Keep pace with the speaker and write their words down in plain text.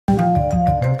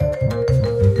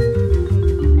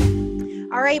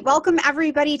right, welcome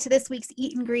everybody to this week's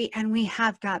Eat and Greet, and we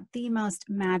have got the most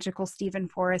magical Stephen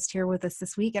Forrest here with us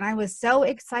this week, and I was so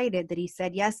excited that he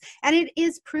said yes, and it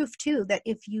is proof too that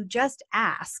if you just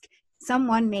ask,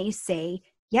 someone may say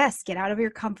yes. Get out of your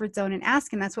comfort zone and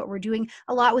ask, and that's what we're doing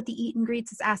a lot with the Eat and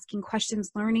Greets, is asking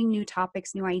questions, learning new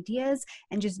topics, new ideas,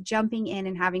 and just jumping in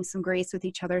and having some grace with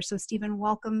each other. So Stephen,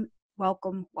 welcome,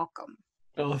 welcome, welcome.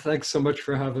 Oh, thanks so much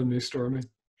for having me, Stormie.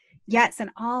 Yes, and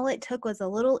all it took was a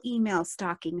little email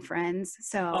stalking, friends.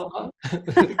 So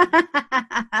put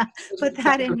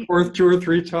that in. Forth 2 or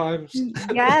 3 times.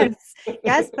 Yes,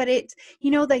 yes, but it,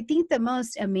 I think the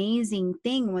most amazing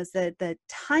thing was the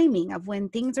timing of when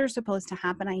things are supposed to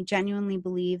happen. I genuinely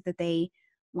believe that they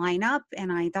line up,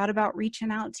 and I thought about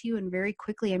reaching out to you, and very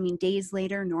quickly, days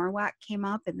later, NORWAC came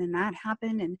up, and then that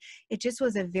happened, and it just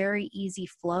was a very easy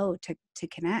flow to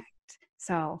connect.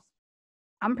 So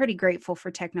I'm pretty grateful for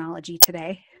technology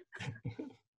today.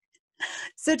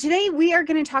 So today we are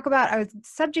going to talk about a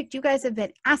subject you guys have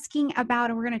been asking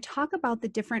about, and we're going to talk about the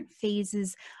different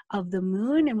phases of the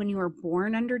moon, and when you were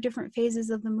born under different phases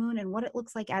of the moon, and what it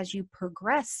looks like as you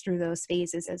progress through those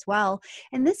phases as well.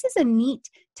 And this is a neat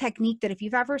technique that if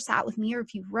you've ever sat with me, or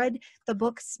if you've read the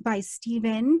books by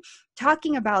Stephen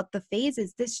talking about the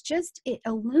phases, it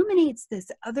illuminates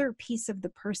this other piece of the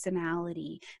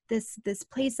personality, this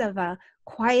place of a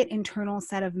quiet internal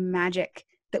set of magic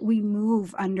that we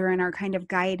move under and are kind of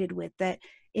guided with, that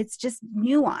it's just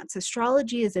nuance.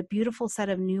 Astrology is a beautiful set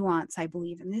of nuance, I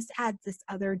believe, and this adds this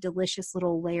other delicious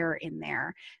little layer in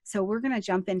there. So we're going to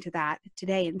jump into that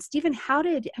today. And Stephen,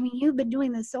 you've been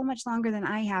doing this so much longer than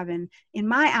I have, and in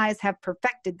my eyes have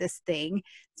perfected this thing.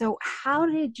 So how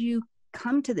did you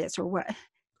come to this, or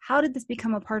how did this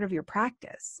become a part of your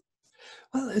practice?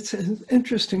 Well, it's an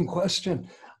interesting question.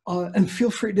 And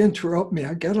feel free to interrupt me.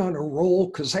 I get on a roll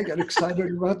because I get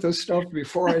excited about this stuff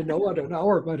before I know it. An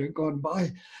hour might have gone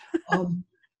by.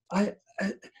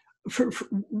 For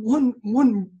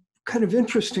one kind of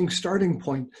interesting starting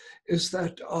point is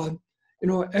that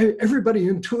everybody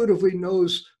intuitively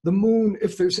knows the moon.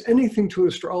 If there's anything to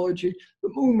astrology, the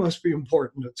moon must be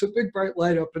important. It's a big bright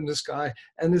light up in the sky,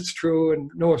 and it's true,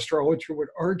 and no astrologer would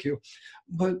argue.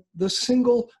 But the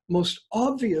single most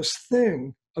obvious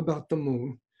thing about the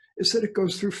moon is that it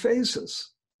goes through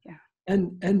phases. Yeah.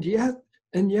 And yet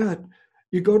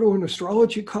you go to an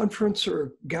astrology conference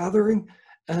or gathering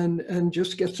and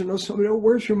just get to know somebody. Oh,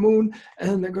 where's your moon?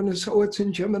 And they're going to say, oh, it's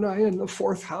in Gemini in the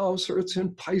 4th house, or it's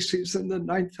in Pisces in the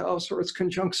 9th house, or it's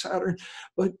conjunct Saturn.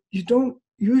 But you don't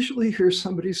usually hear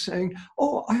somebody saying,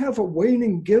 oh, I have a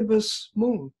waning gibbous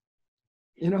moon.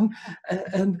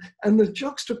 And the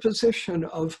juxtaposition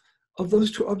of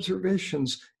those two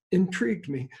observations intrigued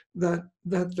me, that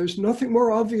there's nothing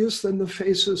more obvious than the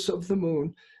phases of the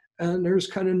moon, and there's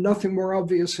kind of nothing more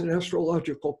obvious in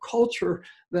astrological culture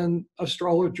than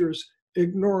astrologers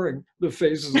ignoring the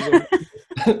phases of the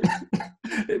moon.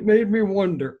 It made me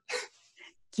wonder.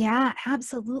 Yeah,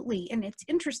 absolutely. And it's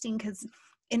interesting because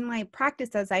in my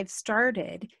practice, as I've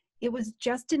started, it was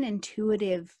just an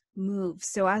intuitive move.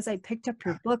 So as I picked up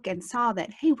your book and saw that,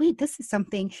 hey, wait, this is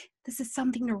something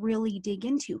to really dig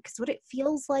into. Because what it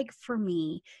feels like for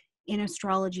me in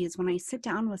astrology is when I sit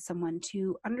down with someone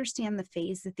to understand the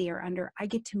phase that they are under, I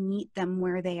get to meet them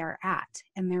where they are at,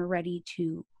 and they're ready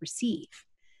to receive.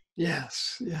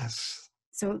 Yes, yes.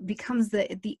 So it becomes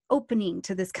the opening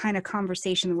to this kind of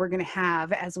conversation that we're going to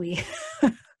have as we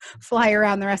fly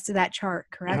around the rest of that chart,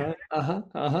 correct?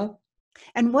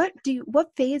 And what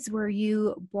phase were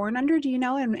you born under? Do you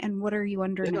know? And what are you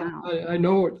under now? I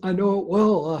know it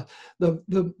well.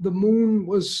 The moon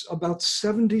was about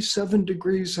 77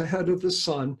 degrees ahead of the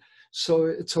sun, so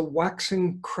it's a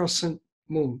waxing crescent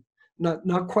moon.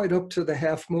 Not quite up to the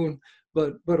half moon,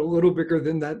 but a little bigger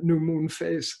than that new moon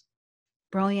phase.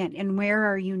 Brilliant. And where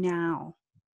are you now?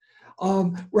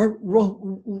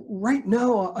 Right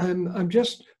now, I'm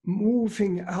just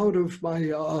moving out of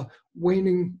my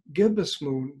waning gibbous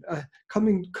moon,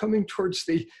 coming towards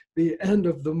the end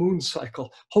of the moon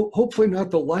cycle. Hopefully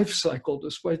not the life cycle,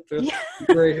 despite the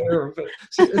gray hair of it.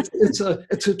 It's a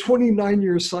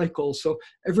 29-year cycle, so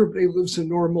everybody lives a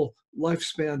normal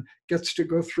lifespan gets to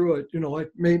go through it.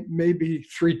 Like maybe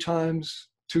 3 times,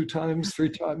 2 times, 3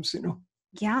 times.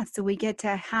 Yeah, so we get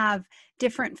to have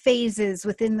different phases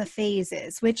within the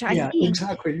phases, which I think...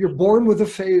 exactly. You're born with a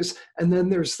phase, and then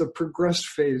there's the progressed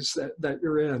phase that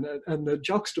you're in, and the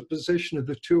juxtaposition of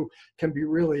the two can be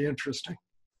really interesting.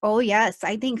 Oh, yes.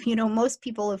 I think, most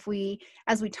people,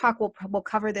 as we talk, we'll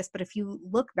cover this, but if you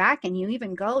look back and you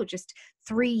even go just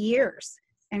 3 years,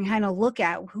 and kind of look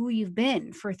at who you've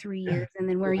been for 3 years and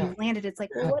then where Yeah. you've landed. It's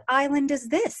like, well, Yeah. what island is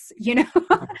this? You know,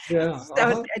 Yeah.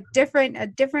 so it's a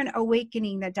different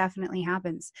awakening that definitely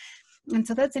happens. And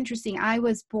so that's interesting. I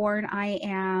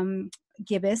am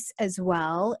gibbous as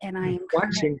well, and I am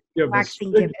Waxing gibbous.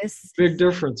 waxing Big, gibbous. big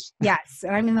difference. Yes,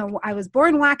 I was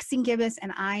born waxing gibbous,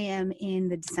 and I am in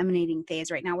the disseminating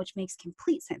phase right now, which makes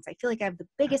complete sense. I feel like I have the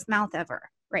biggest mouth ever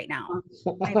right now.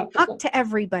 I talk to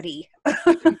everybody.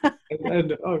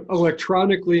 And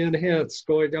electronically enhanced,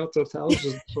 going out to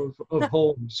thousands of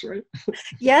homes, right?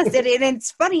 Yes, and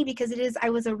it's funny because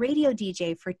I was a radio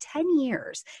DJ for 10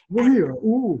 years. Were you?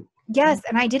 Ooh. Yes,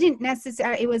 and I didn't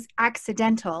necessarily, it was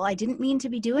accidental. I didn't mean to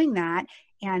be doing that.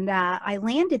 And I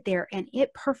landed there, and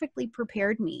it perfectly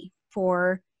prepared me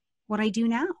for what I do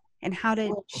now and how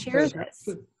to share this.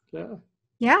 Yeah.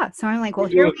 Yeah. So I'm like, well,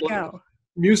 here we go.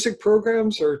 Music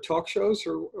programs or talk shows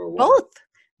or what?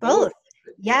 Both.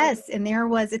 Yes. And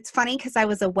it's funny because I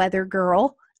was a weather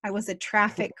girl. I was a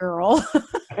traffic girl.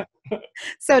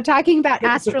 So talking about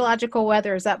astrological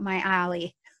weather is up my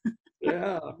alley.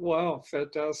 Yeah. Wow.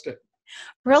 Fantastic.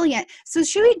 Brilliant. So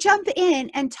should we jump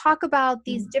in and talk about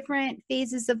these different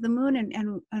phases of the moon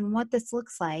and what this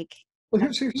looks like? Well,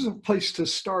 here's a place to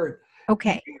start.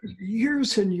 Okay.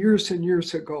 Years and years and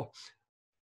years ago,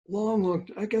 long,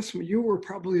 I guess you were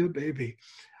probably a baby.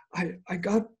 I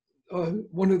got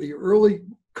one of the early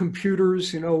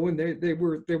computers, when they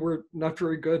were not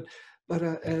very good, but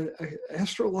an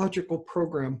astrological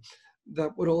program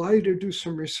that would allow you to do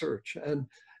some research.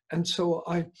 And so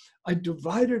I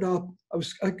divided up,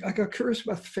 I got curious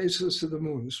about the phases of the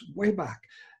moons way back.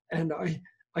 And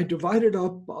I divided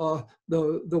up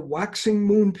the waxing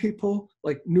moon people,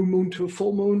 like new moon to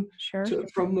full moon, Sure.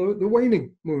 From the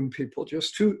waning moon people,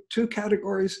 just two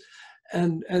categories.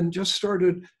 And just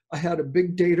started, I had a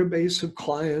big database of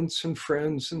clients and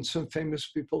friends and some famous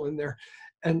people in there.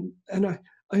 And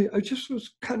I just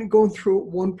was kind of going through it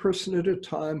one person at a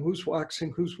time, who's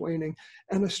waxing, who's waning.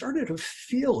 And I started to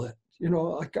feel it,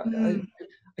 I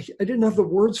didn't have the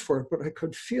words for it, but I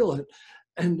could feel it.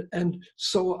 And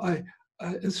so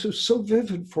this was so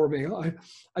vivid for me.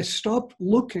 I stopped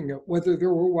looking at whether they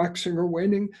were waxing or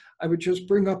waning. I would just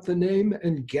bring up the name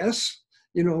and guess,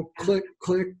 click,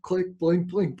 click, click, blink,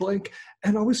 blink, blink.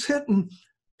 And I was hitting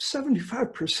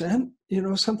 75%,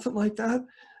 something like that,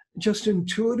 just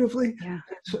intuitively. Yeah.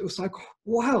 So it was like,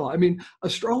 wow. I mean,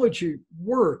 astrology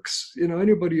works.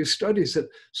 Anybody who studies it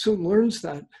soon learns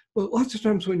that. But lots of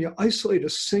times when you isolate a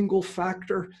single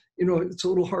factor, it's a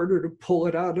little harder to pull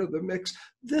it out of the mix.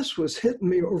 This was hitting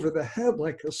me over the head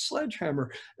like a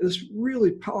sledgehammer, this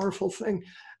really powerful thing.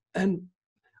 And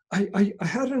I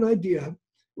had an idea.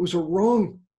 It was a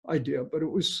wrong idea, but it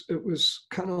was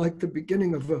kind of like the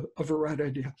beginning of a right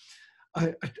idea.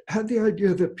 I had the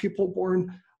idea that people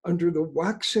born under the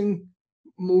waxing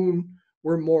moon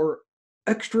were more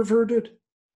extroverted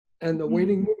and the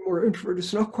waning moon more introverted.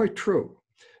 It's not quite true,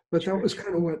 but that was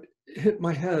kind of what hit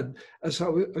my head as I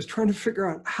was trying to figure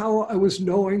out how I was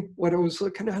knowing what I was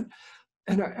looking at.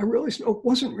 And I realized, no, it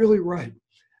wasn't really right.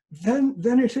 Then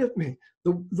it hit me.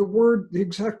 The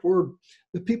exact word,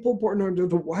 the people born under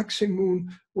the waxing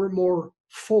moon were more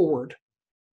forward.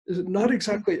 Is it not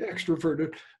exactly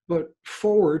extroverted, but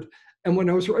forward. And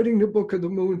when I was writing the Book of the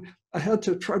Moon, I had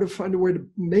to try to find a way to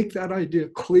make that idea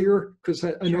clear, because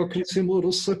I know it can seem a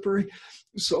little slippery.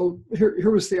 So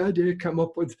here was the idea I come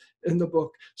up with in the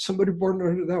book. Somebody born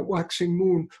under that waxing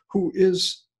moon who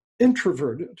is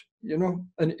introverted,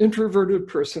 an introverted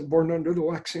person born under the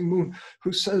waxing moon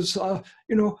who says,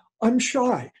 I'm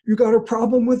shy. You got a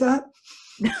problem with that?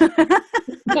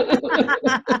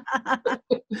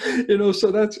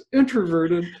 So that's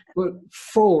introverted, but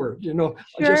forward,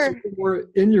 just more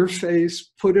in your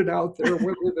face, put it out there,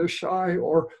 whether they're shy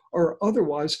or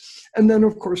otherwise. And then,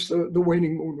 of course, the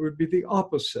waning moon would be the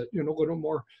opposite, a little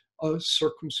more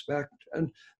circumspect.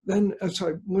 And then as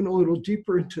I went a little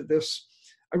deeper into this,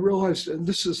 I realized, and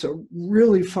this is a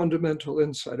really fundamental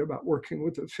insight about working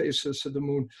with the phases of the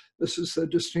moon, this is the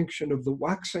distinction of the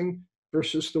waxing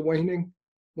versus the waning.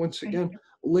 Once again,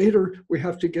 later we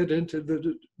have to get into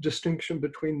the distinction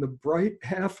between the bright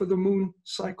half of the moon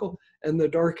cycle and the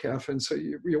dark half. And so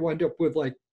you wind up with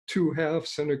like two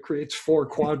halves, and it creates four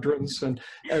quadrants, and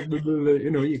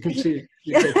you can see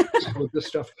you get some of this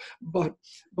stuff. But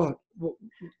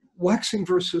waxing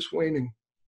versus waning,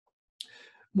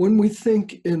 when we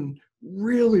think in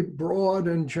really broad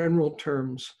and general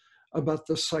terms about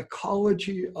the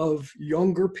psychology of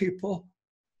younger people,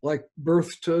 like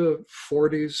birth to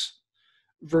 40s,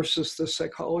 versus the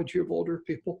psychology of older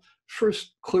people.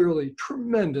 First, clearly,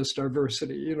 tremendous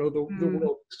diversity. You know, the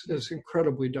world is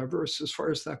incredibly diverse as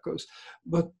far as that goes.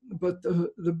 But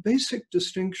the basic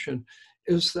distinction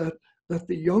is that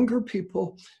the younger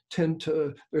people tend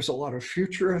to, there's a lot of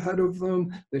future ahead of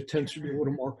them. They tend to be a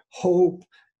little more hope,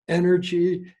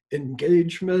 energy,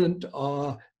 engagement,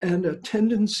 and a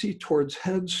tendency towards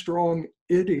headstrong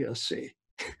idiocy.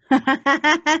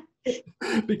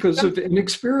 Because of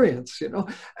inexperience, you know,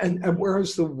 and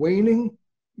whereas the waning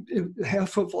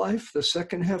half of life, the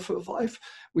second half of life,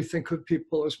 we think of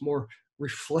people as more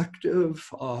reflective,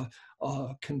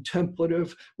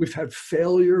 contemplative. We've had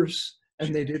failures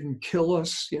and they didn't kill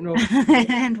us, you know.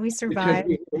 And we survived.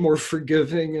 We are more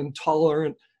forgiving and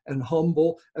tolerant and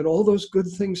humble and all those good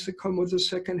things that come with the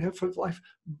second half of life.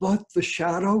 But the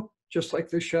shadow, just like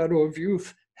the shadow of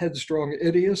youth, headstrong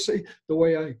idiocy, the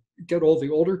way I get all the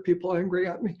older people angry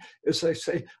at me is I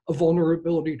say a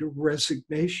vulnerability to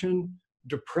resignation,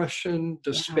 depression,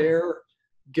 despair,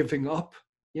 giving up,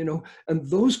 you know, and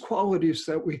those qualities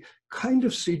that we kind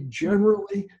of see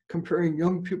generally comparing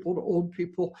young people to old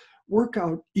people work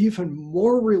out even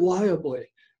more reliably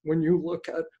when you look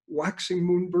at waxing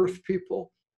moon birth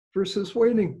people versus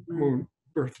waning moon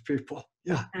birth people.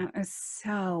 Yeah. That is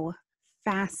so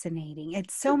fascinating.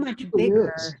 It's so much really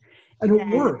bigger. Is. And it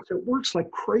works. It works like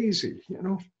crazy, you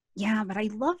know? Yeah, but I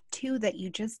love too that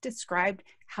you just described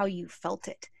how you felt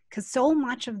it. Because so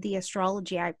much of the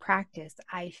astrology I practice,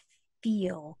 I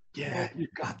feel. Yeah, you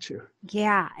got to.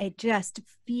 Yeah, it just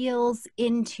feels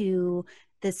into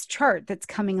this chart that's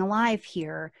coming alive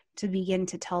here to begin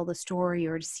to tell the story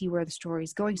or to see where the story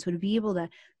is going. So to be able to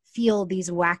feel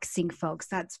these waxing folks,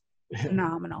 that's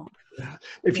phenomenal. Yeah.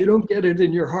 If you don't get it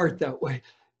in your heart that way,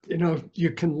 you know,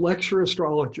 you can lecture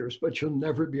astrologers, but you'll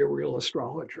never be a real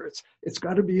astrologer. It's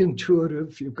got to be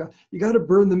intuitive. You got to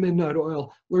burn the midnight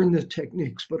oil, learn the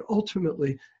techniques, but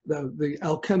ultimately the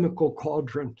alchemical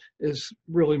cauldron is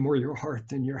really more your heart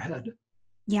than your head.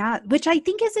 Yeah, which I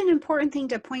think is an important thing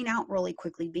to point out really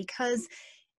quickly, because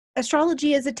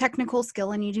astrology is a technical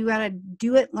skill and you do got to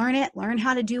do it, learn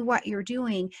how to do what you're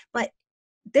doing. But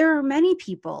there are many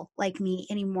people like me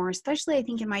anymore, especially I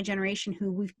think in my generation,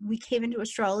 who we came into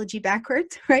astrology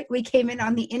backwards, right? We came in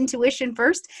on the intuition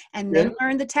first and then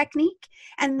learned the technique.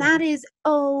 And that is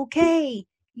okay.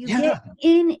 You get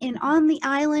in and on the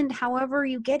island, however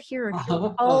you get here. If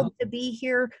you're called to be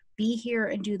here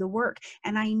and do the work.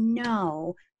 And I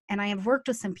know, and I have worked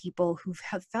with some people who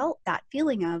have felt that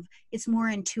feeling of, it's more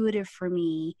intuitive for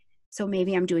me, so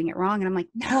maybe I'm doing it wrong. And I'm like,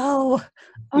 no,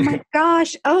 oh my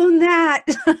gosh, own that.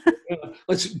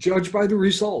 Let's judge by the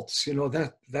results. You know,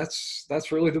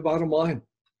 that's really the bottom line.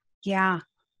 Yeah,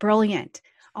 brilliant.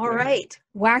 All right,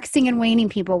 waxing and waning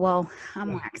people. Well,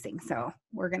 I'm waxing, so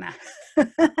we're gonna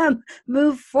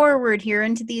move forward here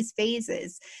into these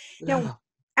phases. Now,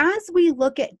 as we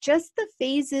look at just the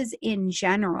phases in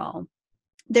general,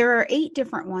 there are 8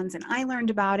 different ones, and I learned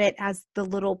about it as the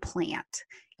little plant.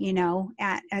 You know,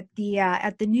 at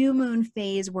the new moon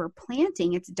phase, we're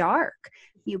planting. It's dark.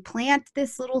 You plant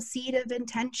this little seed of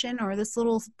intention or this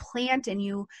little plant,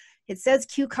 and it says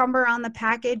cucumber on the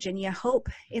package, and you hope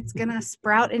it's gonna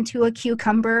sprout into a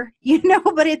cucumber, you know,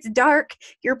 but it's dark.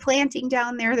 You're planting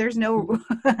down there. There's no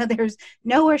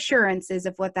assurances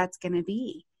of what that's gonna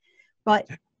be. But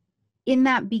in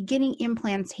that beginning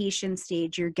implantation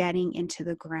stage, you're getting into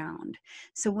the ground.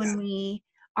 So when we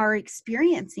are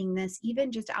experiencing this, even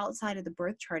just outside of the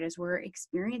birth chart, as we're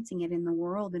experiencing it in the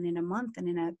world and in a month and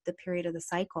in the period of the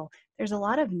cycle, there's a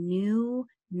lot of new,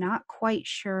 not quite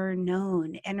sure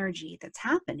known energy that's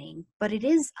happening, but it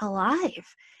is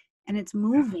alive and it's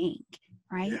moving,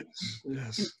 right?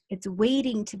 Yes. It's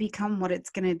waiting to become what it's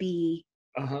going to be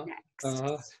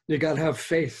next. You got to have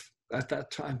faith at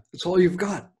that time. It's all you've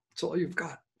got. It's all you've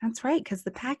got. That's right, because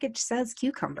the package says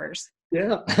cucumbers.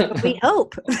 Yeah. We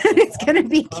hope it's going to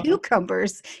be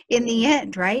cucumbers in the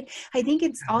end, right? I think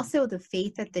it's also the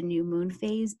faith at the new moon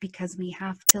phase, because we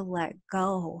have to let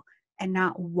go and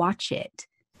not watch it.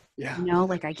 Yeah. You know,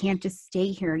 like I can't just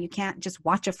stay here. You can't just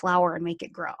watch a flower and make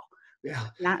it grow. Yeah.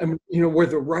 And you know, where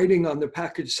the writing on the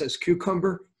package says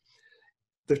cucumber,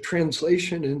 the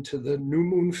translation into the new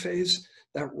moon phase,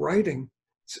 that writing,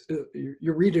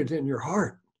 you read it in your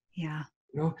heart. Yeah.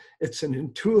 You know, it's an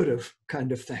intuitive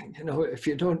kind of thing. You know, if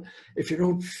you don't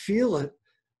feel it,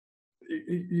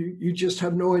 you just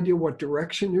have no idea what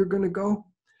direction you're going to go.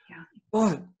 Yeah.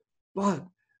 But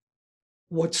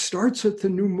what starts at the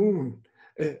new moon,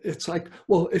 it's like,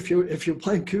 well, if you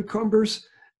plant cucumbers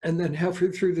and then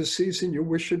halfway through the season you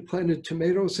wish you'd planted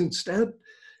tomatoes instead,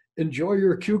 enjoy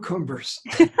your cucumbers.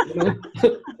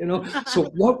 So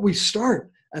what we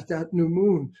start at that new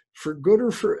moon, for good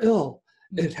or for ill,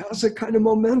 it has a kind of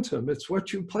momentum. It's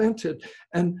what you planted.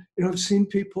 And I've seen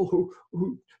people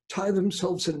who tie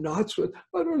themselves in knots with,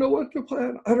 I don't know what to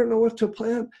plant. I don't know what to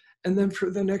plant. And then for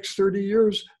the next 30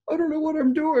 years, I don't know what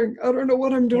I'm doing. I don't know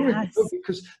what I'm doing. Yes.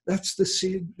 Because that's the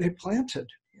seed they planted.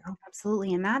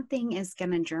 Absolutely. And that thing is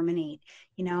going to germinate,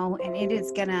 and it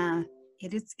is going to,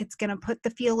 it's going to put the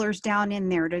feelers down in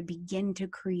there to begin to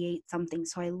create something.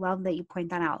 So I love that you point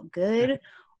that out. Good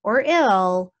or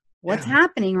ill, what's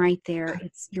happening right there?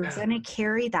 You're going to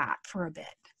carry that for a bit.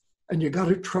 And you got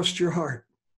to trust your heart.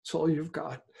 It's all you've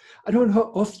got. I don't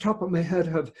know, off the top of my head,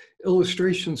 have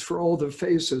illustrations for all the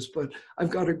phases, but I've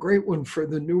got a great one for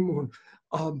the new moon.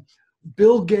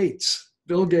 Bill Gates,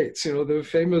 the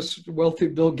famous wealthy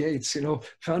Bill Gates,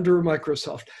 founder of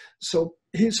Microsoft. So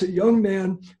he's a young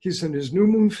man, he's in his new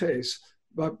moon phase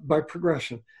by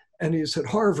progression, and he's at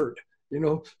Harvard,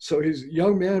 so he's a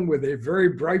young man with a very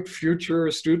bright future,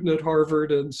 a student at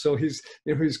Harvard, and so he's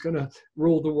going to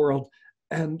rule the world.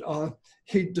 And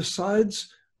he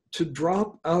decides to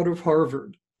drop out of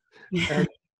Harvard and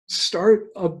start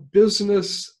a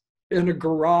business in a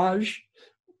garage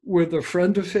with a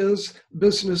friend of his,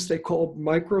 business they called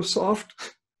Microsoft.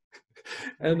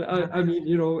 And I mean,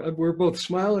 we're both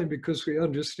smiling because we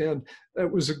understand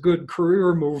that was a good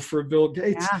career move for Bill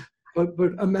Gates. Yeah.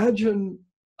 But imagine,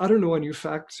 I don't know any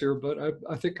facts here, but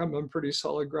I think I'm on pretty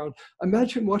solid ground.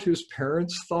 Imagine what his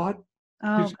parents thought.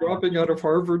 He's dropping out of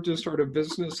Harvard to start a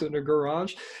business in a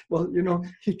garage. Well,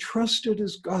 he trusted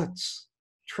his guts,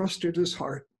 trusted his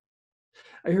heart.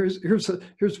 Here's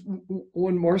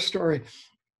one more story.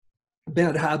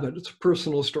 Bad habit. It's a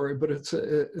personal story, but it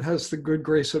has the good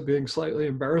grace of being slightly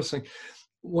embarrassing.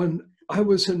 When I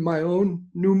was in my own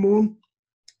new moon,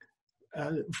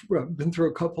 I've been through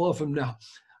a couple of them now,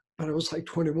 but I was like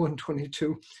 21,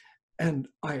 22, and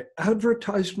I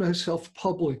advertised myself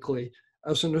publicly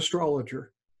as an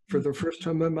astrologer for the first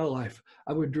time in my life.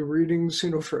 I would do readings,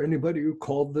 for anybody who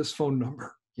called this phone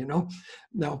number,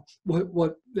 Now,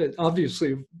 what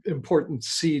obviously important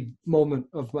seed moment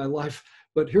of my life,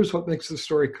 but here's what makes the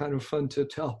story kind of fun to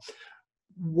tell.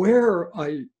 Where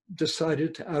I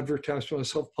decided to advertise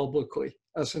myself publicly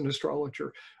as an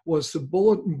astrologer was the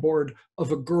bulletin board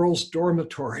of a girls'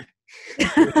 dormitory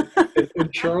in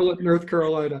Charlotte, North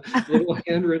Carolina, little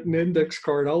handwritten index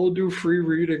card. I'll do free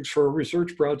readings for a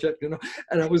research project, and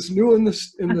I was new in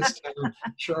this town,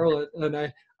 Charlotte, and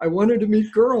I wanted to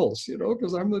meet girls,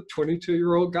 because I'm a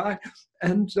 22-year-old guy,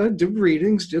 and I did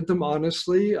readings, did them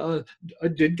honestly. I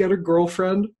did get a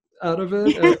girlfriend out of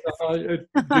it, and it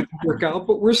didn't work out,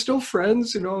 but we're still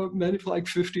friends, many like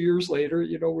 50 years later,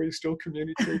 we still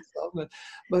communicate some,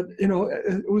 but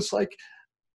it was like,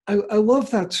 I love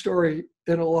that story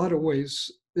in a lot of ways.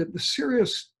 The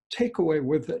serious takeaway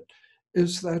with it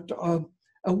is that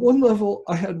at one level,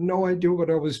 I had no idea what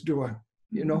I was doing,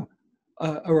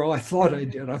 or I thought I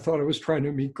did. I thought I was trying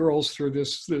to meet girls through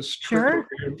this trick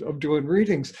of doing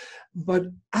readings. But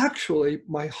actually,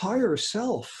 my higher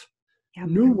self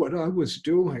knew what I was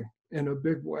doing in a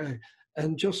big way,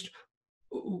 and just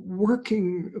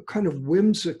working kind of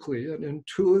whimsically and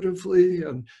intuitively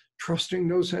and trusting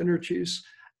those energies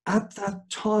at that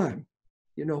time,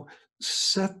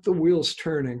 set the wheels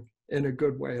turning in a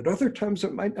good way. At other times,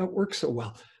 it might not work so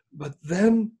well, but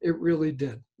then it really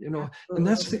did, and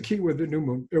that's the key with the new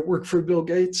moon. It worked for Bill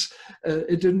Gates.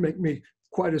 It didn't make me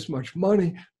quite as much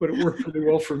money, but it worked really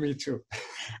well for me too.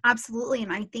 Absolutely.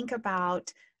 And I think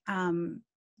about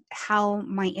how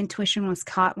my intuition was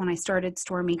caught when I started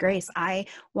Stormie Grace. I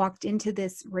walked into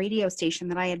this radio station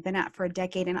that I had been at for a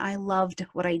decade, and I loved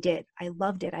what I did. I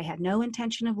loved it. I had no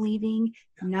intention of leaving,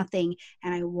 nothing.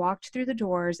 And I walked through the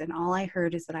doors, and all I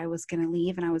heard is that I was going to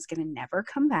leave and I was going to never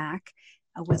come back.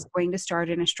 I was going to start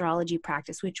an astrology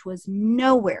practice, which was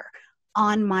nowhere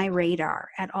on my radar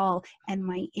at all. And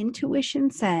my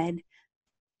intuition said,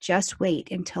 just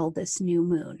wait until this new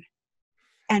moon.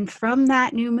 And from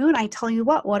that new moon, I tell you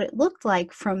what it looked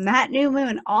like from that new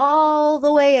moon all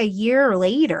the way a year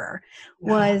later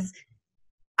was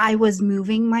I was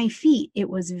moving my feet. It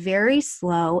was very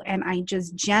slow, and I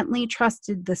just gently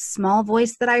trusted the small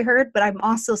voice that I heard, but I'm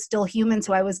also still human.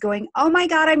 So I was going, oh my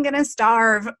God, I'm going to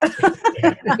starve, but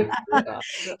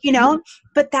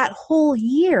that whole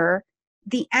year,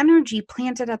 the energy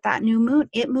planted at that new moon,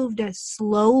 it moved as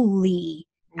slowly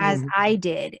as I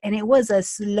did. And it was a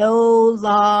slow,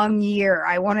 long year.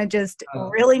 I want to just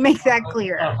really make that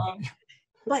clear.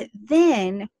 But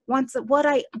then what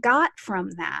I got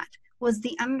from that was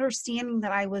the understanding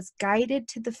that I was guided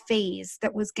to the phase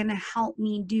that was going to help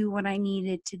me do what I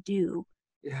needed to do.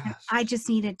 And Yes. I just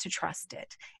needed to trust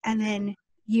it. And then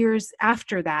years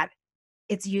after that,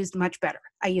 it's used much better.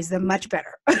 I use them much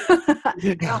better.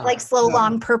 I don't like slow,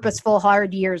 long, purposeful,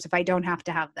 hard years if I don't have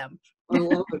to have them. I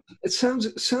love it. It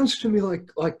sounds to me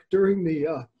like during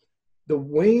the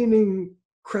waning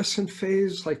crescent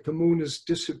phase, like the moon is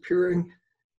disappearing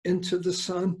into the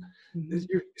sun. Mhm.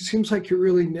 It seems like you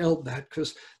really nailed that,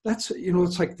 because that's,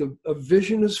 it's like a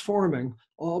vision is forming.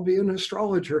 I'll be an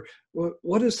astrologer.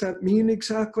 What does that mean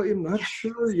exactly? I'm not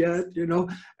sure yet,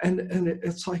 and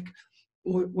it's like,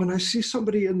 when I see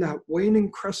somebody in that waning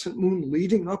crescent moon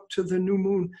leading up to the new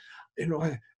moon,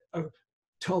 I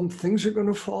tell them things are going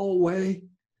to fall away.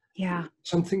 Yeah.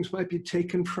 Some things might be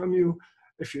taken from you.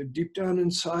 If you're deep down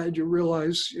inside, you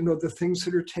realize, the things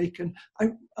that are taken,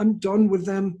 I'm done with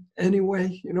them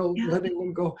anyway. Letting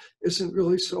them go isn't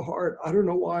really so hard. I don't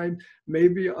know why.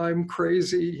 Maybe I'm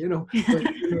crazy,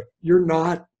 but you're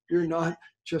not.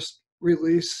 Just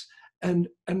release and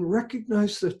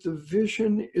recognize that the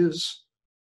vision is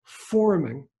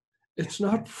forming. It's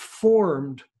not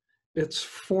formed, it's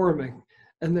forming.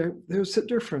 And there's a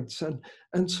difference.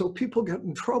 And so people get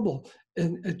in trouble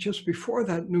and just before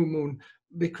that new moon,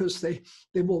 because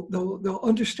they'll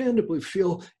understandably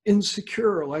feel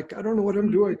insecure, like, I don't know what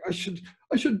I'm doing. I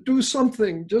should do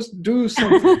something, just do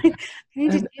something. I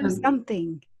need to do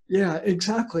something. Yeah,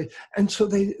 exactly. And so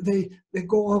they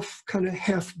go off kind of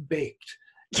half-baked.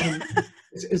 And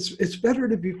it's better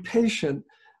to be patient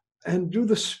and do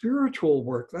the spiritual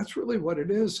work. That's really what it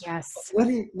is. Yes.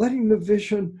 Letting the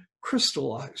vision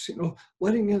crystallize,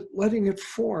 letting it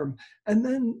form. And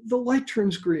then the light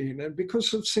turns green. And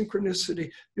because of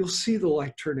synchronicity, you'll see the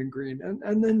light turning green.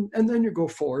 And then you go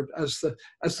forward as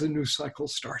the new cycle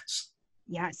starts.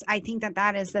 Yes, I think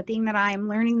that is the thing that I'm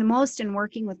learning the most and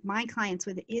working with my clients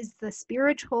with, is the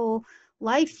spiritual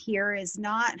life here is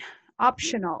not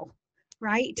optional,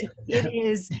 right? It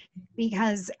is,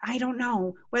 because I don't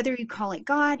know whether you call it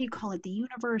God, you call it the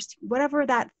universe, whatever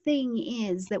that thing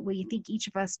is that we think each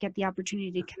of us get the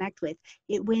opportunity to connect with,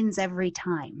 it wins every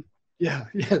time. Yeah,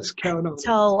 yes, count on it.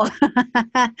 So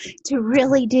to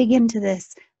really dig into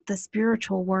this, the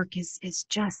spiritual work is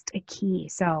just a key.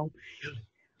 So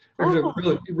there's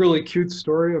a really cute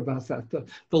story about that.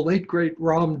 The late great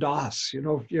Ram Dass,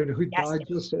 who died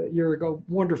just a year ago.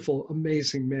 Wonderful,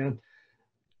 amazing man.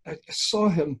 I saw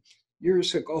him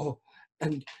years ago,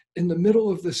 and in the middle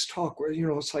of this talk, where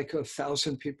it's like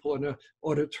 1,000 people in an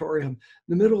auditorium, in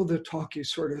the middle of the talk, he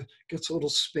sort of gets a little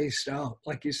spaced out,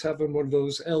 like he's having one of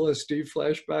those LSD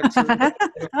flashbacks.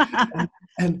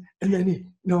 and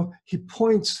then he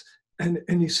points and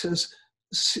he says,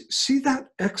 see that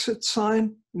exit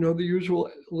sign, the usual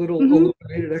little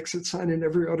illuminated exit sign in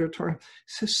every auditorium. He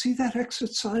says, see that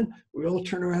exit sign? We all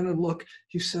turn around and look.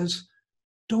 He says,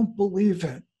 don't believe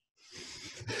it.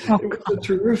 It was a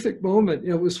terrific moment.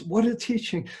 It was, what a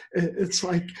teaching. It's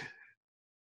like,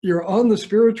 you're on the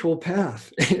spiritual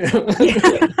path. There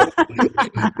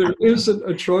isn't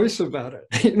a choice about it.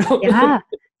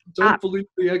 Don't believe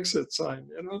the exit sign.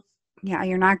 Yeah,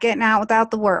 you're not getting out without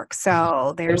the work.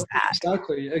 So there's that.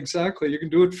 Exactly. You can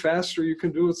do it faster, you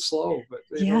can do it slow, but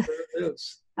there it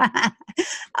is.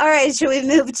 All right, should we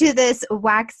move to this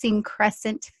waxing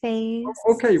crescent phase?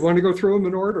 Okay, you want to go through them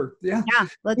in order? Yeah. Yeah,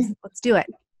 let's do it.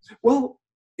 Well,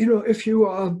 if you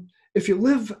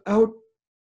live out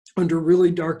under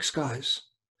really dark skies,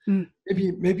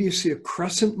 maybe you see a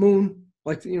crescent moon,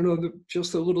 like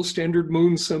just a little standard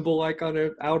moon symbol, like on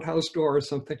an outhouse door or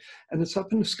something, and it's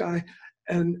up in the sky.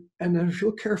 And then if you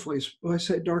look carefully, when I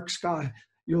say dark sky,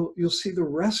 you'll see the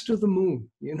rest of the moon,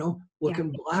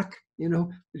 looking black,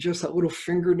 just that little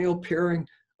fingernail peering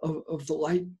of the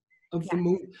light of the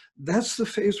moon. That's the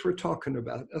phase we're talking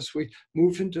about. As we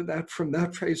move into that, from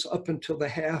that phase up until the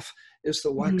half is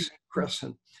the waxing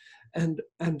crescent. And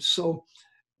so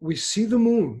we see the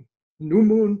moon, new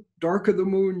moon, dark of the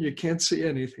moon, you can't see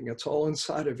anything. It's all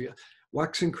inside of you.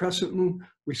 Waxing crescent moon,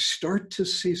 we start to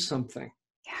see something.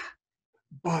 Yeah.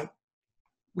 But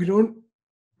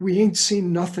we ain't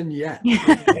seen nothing yet.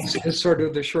 It's sort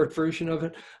of the short version of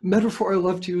it. Metaphor I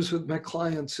love to use with my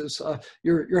clients is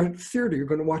you're at theater, you're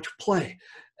going to watch a play,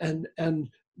 and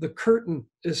the curtain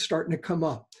is starting to come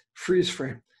up, freeze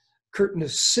frame. Curtain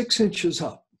is 6 inches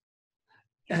up.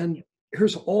 And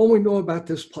here's all we know about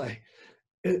this play.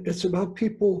 It's about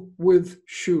people with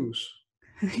shoes.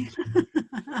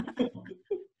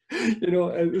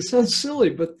 It sounds silly,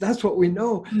 but that's what we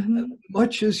know.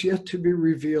 Much is yet to be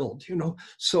revealed,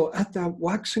 So at that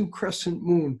waxing crescent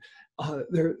moon,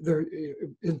 they're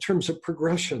in terms of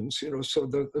progressions, so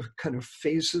the kind of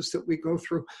phases that we go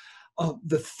through.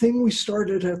 The thing we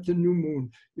started at the new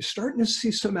moon, you're starting to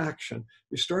see some action.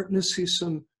 You're starting to see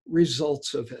some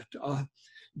results of it.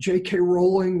 J.K.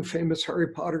 Rowling, famous Harry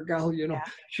Potter gal,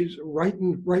 she's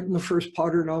writing the first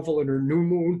Potter novel in her new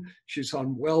moon. She's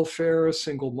on welfare, a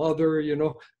single mother,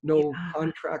 no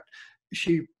contract.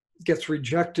 She gets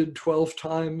rejected 12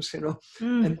 times, and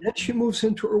then she moves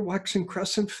into her waxing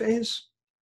crescent phase,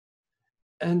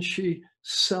 and she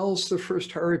sells the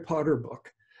first Harry Potter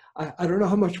book. I don't know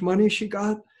how much money she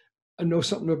got. I know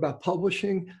something about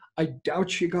publishing. I doubt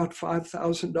she got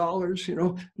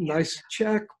 $5,000, nice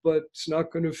check, but it's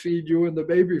not going to feed you and the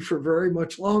baby for very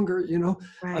much longer,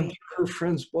 Right. I'm sure her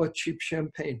friends bought cheap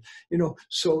champagne,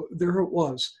 so there it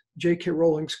was. J.K.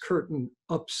 Rowling's curtain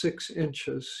up 6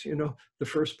 inches, the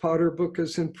first Potter book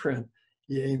is in print.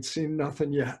 You ain't seen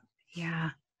nothing yet. Yeah.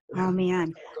 Oh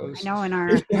man, I know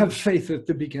You have faith at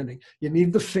the beginning. You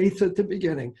need the faith at the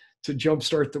beginning to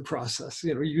jumpstart the process.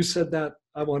 You said that,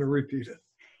 I want to repeat it.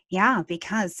 Yeah,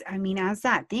 because I mean, as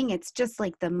that thing, it's just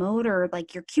like the motor,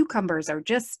 like your cucumbers are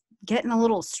just getting a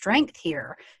little strength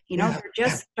here. They're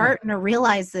just starting to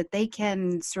realize that they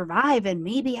can survive and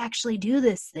maybe actually do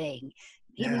this thing.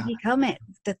 Maybe become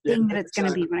the thing that it's going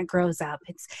to be when it grows up.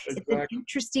 It's an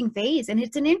interesting phase, and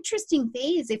it's an interesting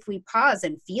phase if we pause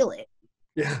and feel it.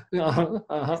 Yeah.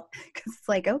 Because it's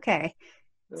like, okay,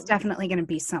 it's definitely going to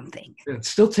be something. It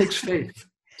still takes faith.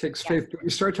 It takes faith, but you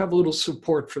start to have a little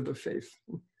support for the faith.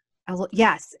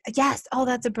 Yes. Oh,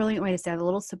 that's a brilliant way to say it. A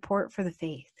little support for the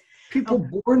faith. People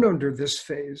born under this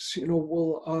phase, I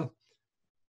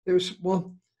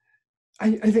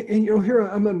think, and here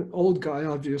I'm an old guy,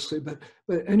 obviously, but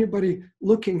anybody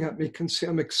looking at me can see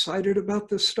I'm excited about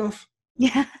this stuff.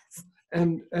 Yes.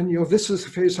 And this is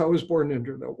the phase I was born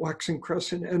into, the waxing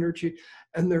crescent energy.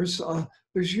 And there's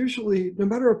usually, no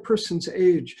matter a person's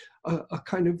age, a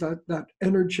kind of that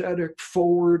energetic,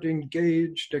 forward,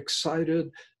 engaged, excited.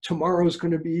 Tomorrow's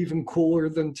going to be even cooler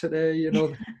than today.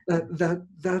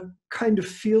 That kind of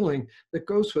feeling that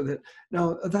goes with it.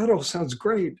 Now that all sounds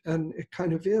great, and it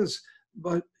kind of is,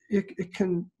 but it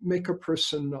can make a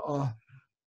person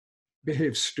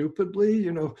behave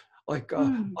stupidly. Like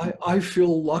I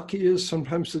feel lucky is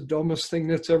sometimes the dumbest thing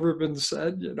that's ever been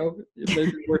said.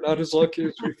 Maybe we're not as lucky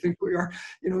as we think we are.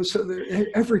 So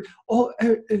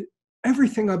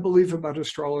everything I believe about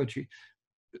astrology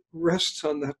rests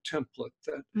on that template.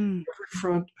 That every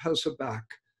front has a back.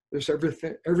 There's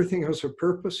everything. Everything has a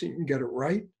purpose. You can get it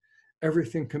right.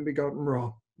 Everything can be gotten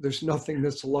wrong. There's nothing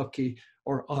that's lucky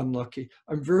or unlucky.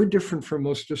 I'm very different from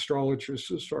most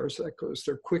astrologers as far as that goes.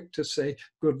 They're quick to say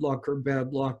good luck or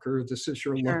bad luck, or this is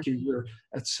your lucky year,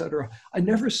 etc. I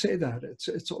never say that.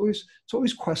 It's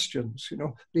always questions.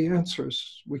 The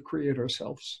answers we create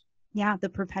ourselves. Yeah, the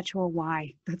perpetual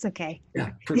why. That's okay.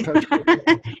 Yeah, perpetual.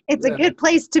 It's a good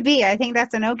place to be. I think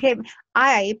that's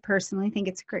I personally think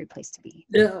it's a great place to be.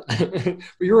 Yeah.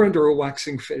 You're under a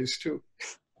waxing phase too.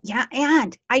 Yeah,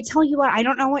 and I tell you what, I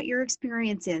don't know what your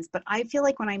experience is, but I feel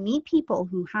like when I meet people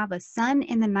who have a sun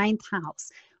in the 9th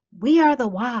house, we are the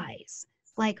whys.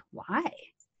 Like, why?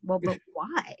 Well, but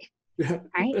why?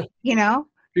 Right?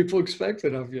 People expect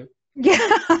it of you. Yeah.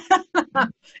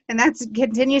 And that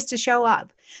continues to show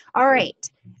up. All right.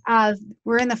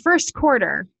 We're in the first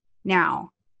quarter now.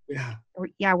 Yeah.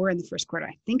 We're in the first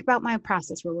quarter. Think about my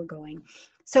process where we're going.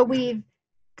 So we've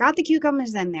got the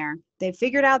cucumbers in there. They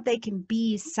figured out they can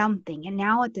be something. And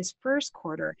now at this first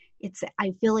quarter,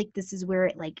 I feel like this is where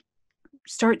it like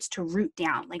starts to root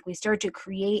down. Like we start to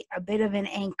create a bit of an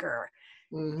anchor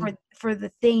for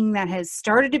the thing that has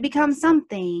started to become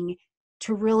something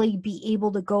to really be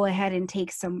able to go ahead and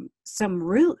take some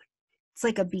root. It's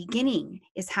like a beginning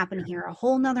is happening here. A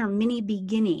whole nother mini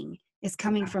beginning is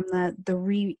coming from the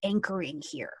re-anchoring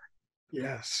here.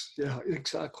 Yes. Yeah,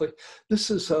 exactly. This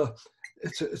is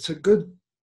it's a good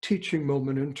teaching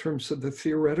moment in terms of the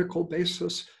theoretical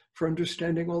basis for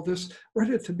understanding all this.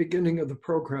 Right at the beginning of the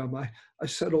program, I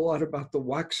said a lot about the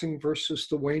waxing versus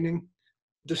the waning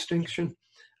distinction.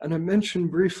 And I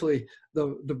mentioned briefly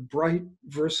the bright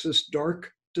versus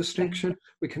dark distinction.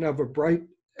 We can have a bright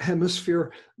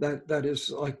hemisphere that is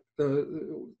like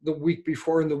the week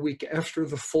before and the week after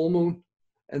the full moon,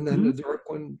 and then the dark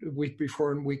one the week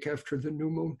before and week after the new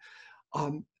moon.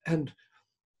 And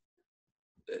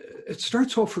it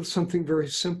starts off with something very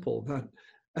simple, that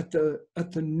at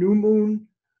the new moon,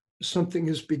 something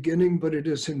is beginning, but it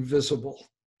is invisible.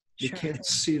 You can't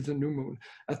see the new moon.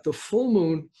 At the full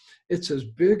moon, it's as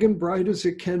big and bright as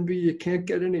it can be. You can't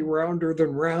get any rounder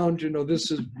than round.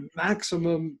 This is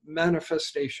maximum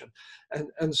manifestation.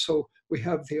 And so we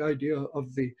have the idea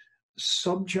of the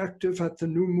subjective at the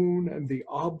new moon and the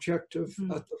objective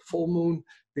at the full moon,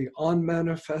 the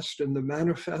unmanifest and the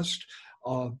manifest,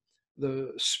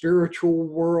 the spiritual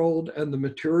world and the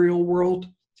material world,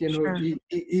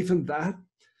 even that.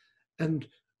 And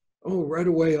oh, right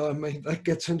away, that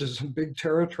gets into some big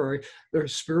territory.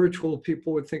 There's spiritual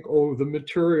people would think, oh, the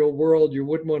material world, you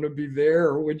wouldn't want to be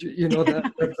there, would you?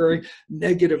 That very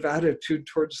negative attitude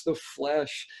towards the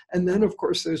flesh. And then, of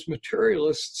course, there's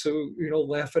materialists who,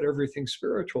 laugh at everything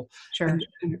spiritual. Sure.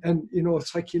 And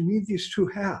it's like you need these two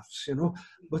halves,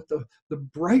 but the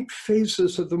bright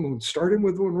phases of the moon, starting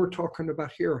with what we're talking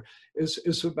about here,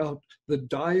 is about the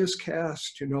die is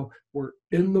cast, we're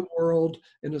in the world.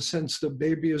 In a sense, the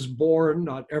baby is born,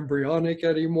 not embryonic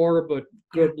anymore, but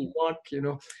good luck,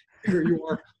 here you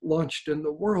are launched in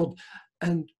the world.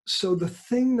 And so the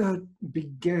thing that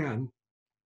began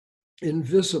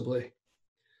invisibly,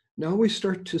 now we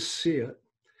start to see it,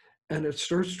 and it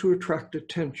starts to attract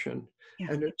attention,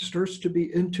 and it starts to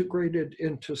be integrated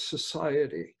into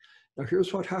society. Now,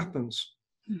 here's what happens.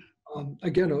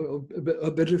 Again,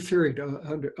 a bit of theory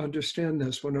to understand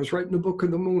this. When I was writing the Book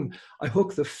of the Moon, I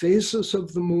hooked the phases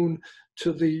of the moon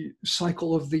to the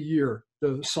cycle of the year,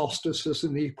 the solstices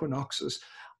and the equinoxes.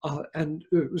 And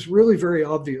it was really very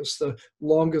obvious. The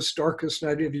longest, darkest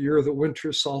night of the year, the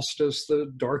winter solstice,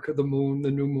 the dark of the moon,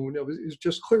 the new moon, it was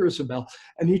just clear as a bell.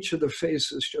 And each of the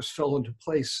phases just fell into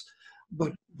place.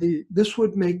 But this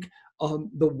would make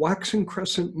the waxing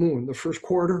crescent moon, the first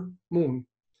quarter moon,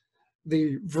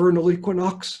 the vernal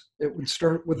equinox, it would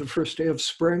start with the first day of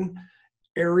spring,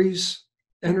 Aries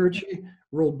energy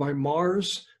ruled by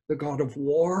Mars, the god of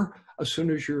war. As soon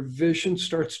as your vision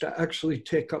starts to actually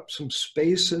take up some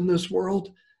space in this world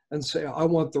and say, I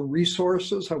want the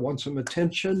resources, I want some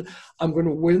attention, I'm going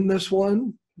to win this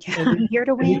one. I'm here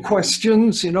to win. Any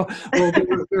questions? Well,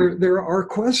 there are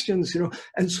questions,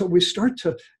 and so we start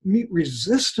to meet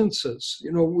resistances.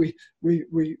 We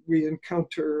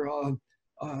encounter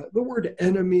the word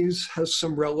enemies has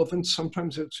some relevance.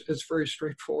 Sometimes it's very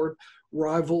straightforward.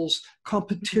 Rivals,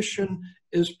 competition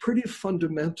is pretty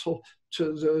fundamental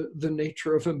to the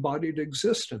nature of embodied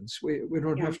existence. We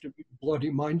don't have to be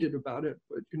bloody-minded about it,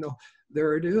 but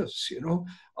there it is.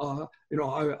 I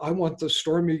want the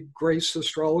Stormie Grace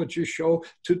astrology show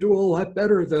to do a lot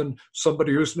better than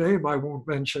somebody whose name I won't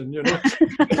mention.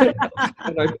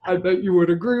 And I bet you would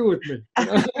agree with me.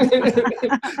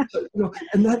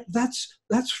 And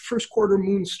that's first quarter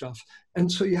moon stuff.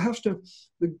 And so you have to,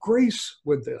 the grace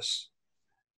with this,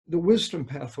 the wisdom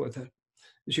path with it,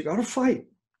 is you got to fight.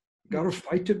 You got to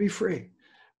fight to be free,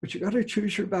 but you got to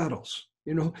choose your battles.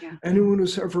 Anyone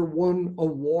who's ever won a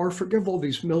war, forgive all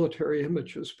these military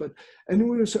images, but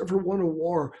anyone who's ever won a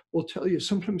war will tell you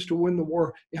sometimes to win the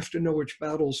war, you have to know which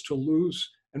battles to lose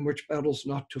and which battles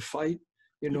not to fight.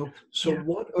 So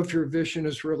what of your vision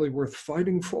is really worth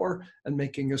fighting for and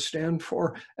making a stand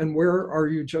for? And where are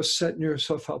you just setting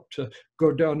yourself up to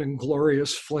go down in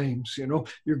glorious flames?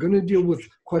 You're going to deal with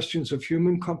questions of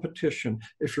human competition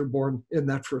if you're born in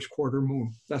that first quarter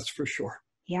moon. That's for sure.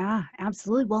 Yeah,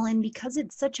 absolutely. Well, and because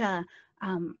it's such a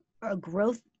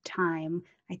growth time,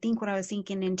 I think what I was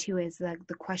thinking into is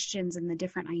the questions and the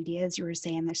different ideas you were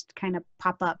saying that kind of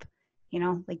pop up,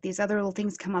 like these other little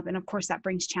things come up. And of course that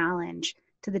brings challenge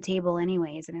to the table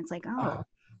anyways. And it's like,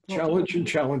 challenge and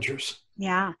challengers.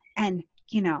 Yeah. And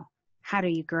how do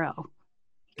you grow?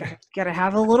 Got to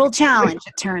have a little challenge,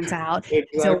 it turns out.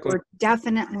 Exactly. So we're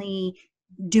definitely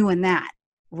doing that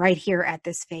right here at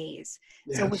this phase.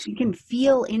 Yes. So if you can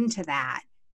feel into that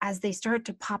as they start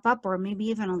to pop up, or maybe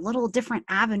even a little different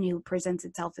avenue presents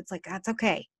itself, it's like, that's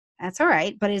okay. That's all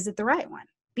right. But is it the right one?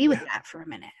 Be with that for a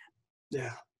minute.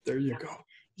 Yeah. There you go.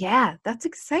 Yeah. That's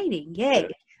exciting. Yay. Yeah.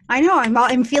 I know.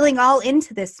 I'm feeling all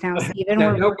into this now, Stephen.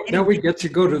 Now we get to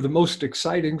go to the most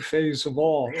exciting phase of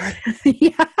all. Right?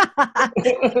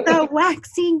 The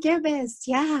waxing gibbous.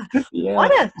 Yeah.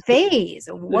 What a phase.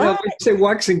 What? We say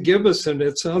waxing gibbous and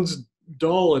it sounds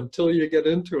dull until you get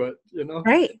into it,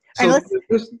 Right. So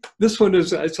this one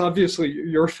it's obviously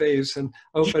your phase, and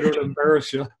I hope I don't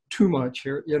embarrass you too much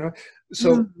here,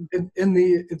 So in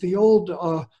the old,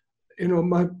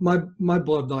 my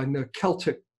bloodline, the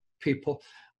Celtic people,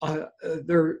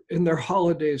 they're in their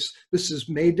holidays. This is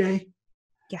May Day.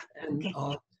 Yeah. And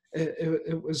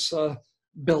it was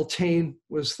Beltane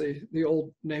was the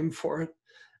old name for it.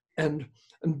 And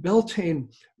Beltane,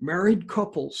 married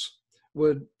couples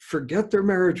would forget their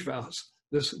marriage vows.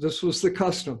 This was the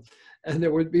custom. and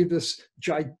there would be this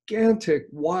gigantic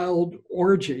wild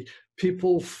orgy,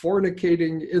 people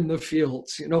fornicating in the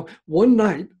fields, one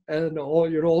night, and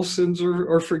all sins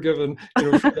are forgiven,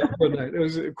 for that one night. It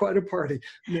was quite a party,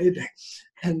 May Day.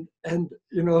 And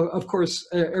of course,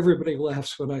 everybody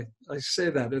laughs when I say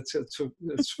that.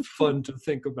 It's fun to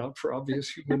think about for obvious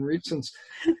human reasons.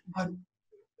 But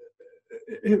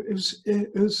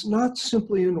it was not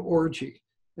simply an orgy.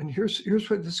 And here's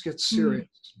where this gets serious.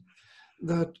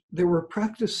 That they were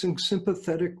practicing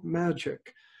sympathetic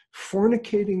magic,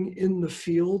 fornicating in the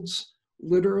fields,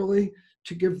 literally,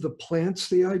 to give the plants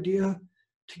the idea,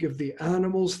 to give the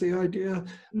animals the idea.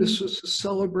 This was a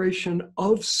celebration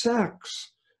of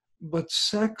sex, but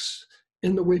sex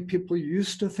in the way people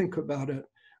used to think about it,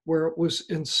 where it was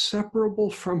inseparable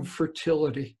from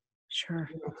fertility. Sure.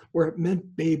 Where it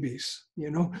meant babies,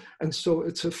 and so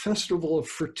it's a festival of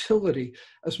fertility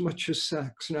as much as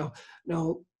sex. Now,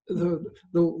 the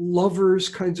lovers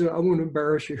kinds of, I won't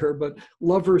embarrass you here, but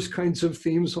lovers kinds of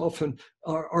themes often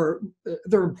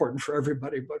they're important for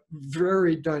everybody, but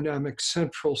very dynamic,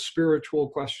 central spiritual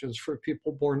questions for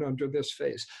people born under this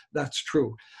phase. That's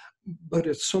true, but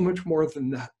it's so much more than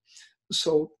that.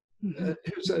 So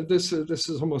this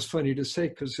is almost funny to say,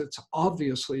 because it's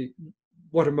obviously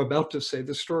what I'm about to say,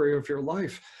 the story of your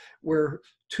life, where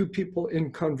two people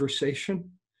in conversation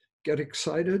get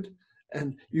excited,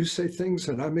 and you say things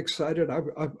and I'm excited.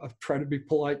 I've tried to be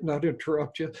polite, not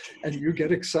interrupt you, and you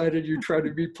get excited, you try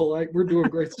to be polite. We're doing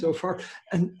great so far.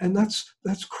 And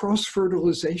that's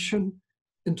cross-fertilization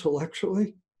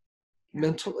intellectually,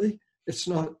 mentally. It's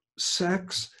not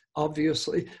sex,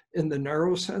 obviously, in the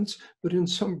narrow sense, but in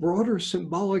some broader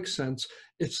symbolic sense,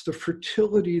 it's the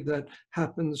fertility that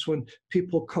happens when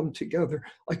people come together.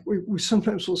 Like we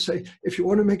sometimes will say, if you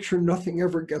want to make sure nothing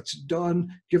ever gets done,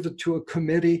 give it to a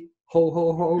committee. Ho,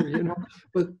 ho, ho,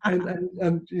 but,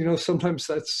 and sometimes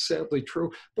that's sadly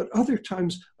true, but other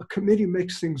times a committee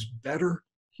makes things better,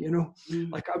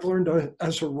 like I've learned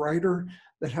as a writer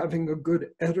that having a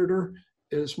good editor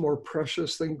is more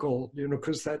precious than gold,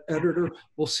 because that editor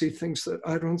will see things that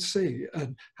I don't see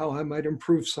and how I might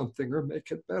improve something or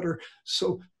make it better.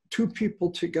 So two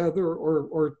people together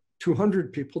or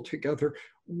 200 people together,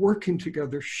 working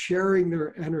together, sharing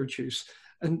their energies.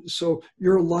 And so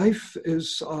your life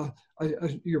is,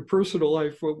 your personal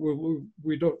life,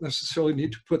 we don't necessarily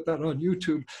need to put that on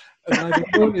YouTube. And I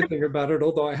don't know anything about it,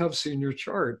 although I have seen your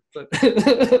chart. But,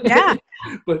 Yeah.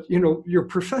 But your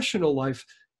professional life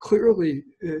clearly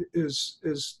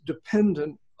is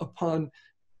dependent upon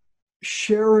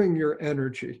sharing your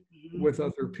energy with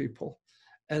other people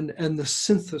and the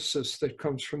synthesis that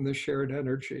comes from the shared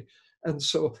energy. And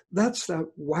so that's that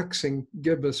waxing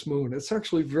gibbous moon. It's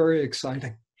actually very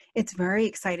exciting. It's very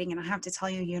exciting. And I have to tell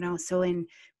you, so when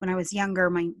I was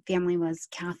younger, my family was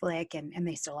Catholic and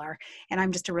they still are. And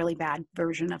I'm just a really bad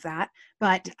version of that.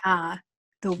 But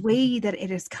the way that it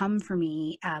has come for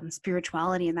me,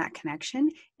 spirituality and that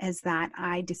connection, is that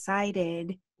I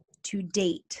decided to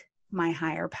date my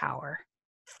higher power.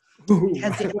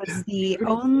 Because it was the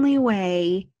only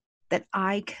way that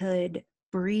I could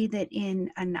breathe it in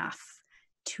enough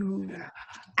to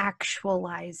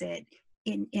actualize it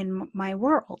in my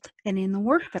world and in the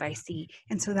work that I see.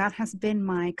 And so that has been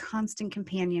my constant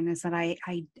companion, is that I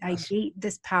date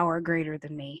this power greater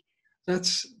than me.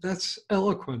 That's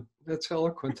eloquent. That's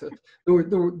eloquent.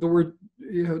 The word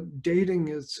dating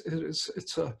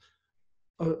it's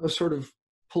a sort of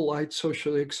polite,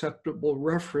 socially acceptable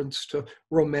reference to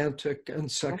romantic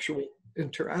and sexual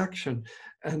interaction,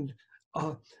 and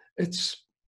it's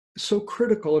so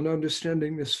critical in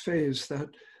understanding this phase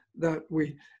that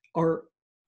we are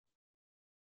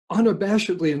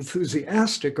unabashedly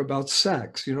enthusiastic about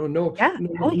sex,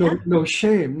 no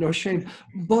shame,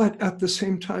 but at the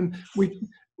same time, we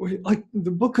like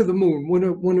the Book of the Moon.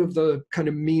 One of the kind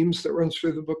of memes that runs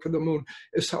through the Book of the Moon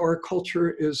is how our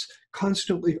culture is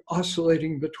constantly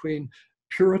oscillating between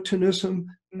Puritanism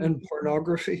and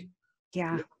pornography.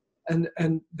 Yeah.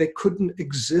 And they couldn't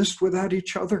exist without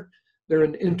each other. They're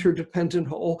an interdependent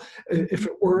whole. If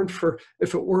it weren't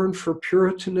for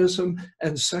Puritanism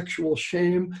and sexual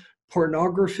shame,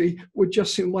 pornography would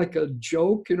just seem like a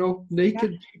joke.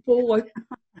 Naked people, like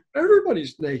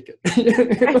everybody's naked.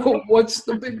 What's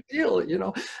the big deal?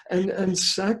 And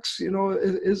sex,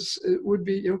 it would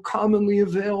be commonly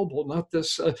available, not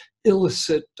this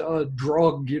illicit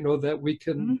drug, that we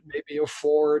can maybe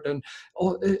afford. And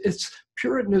it's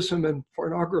Puritanism and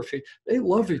pornography. They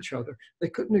love each other. They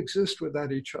couldn't exist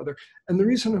without each other. And the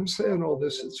reason I'm saying all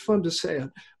this, it's fun to say it,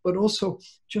 but also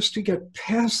just to get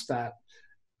past that,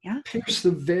 pierce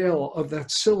the veil of that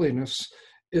silliness,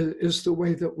 is the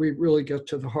way that we really get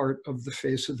to the heart of the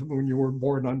phase of the moon you were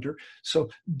born under. So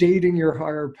dating your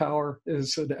higher power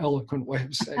is an eloquent way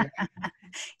of saying it.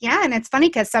 Yeah, and it's funny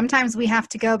because sometimes we have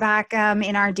to go back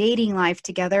in our dating life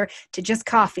together to just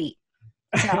coffee.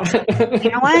 So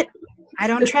you know what? I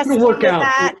don't trust you with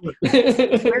that.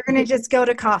 We're going to just go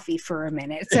to coffee for a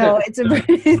minute. So it's a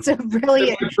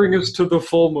brilliant. It might bring us to the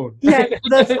full moon. Yeah,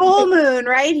 the full moon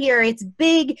right here. It's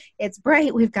big. It's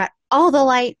bright. We've got all the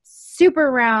lights,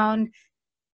 super round.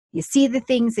 You see the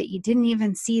things that you didn't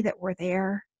even see that were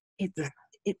there.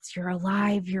 It's you're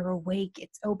alive. You're awake.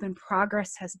 It's open.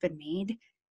 Progress has been made.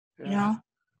 Yeah. You know,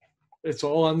 it's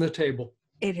all on the table.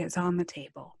 It is on the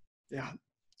table. Yeah.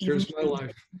 Here's my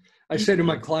life. I say to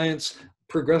my clients,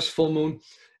 progress full moon.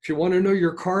 If you want to know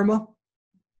your karma,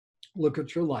 look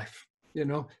at your life. You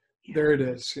know, there it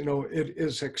is. You know, it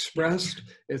is expressed.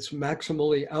 It's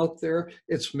maximally out there.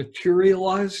 It's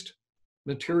materialized.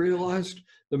 The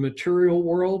material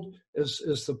world is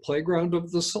the playground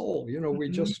of the soul. You know, we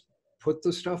just put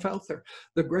the stuff out there.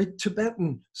 The great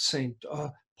Tibetan saint,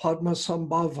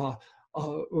 Padmasambhava,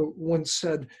 once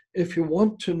said, if you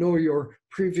want to know your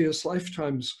previous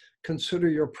lifetimes, consider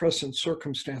your present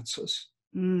circumstances.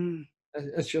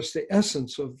 It's just the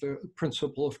essence of the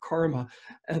principle of karma.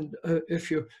 And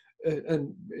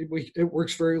it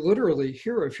works very literally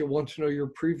here. If you want to know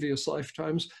your previous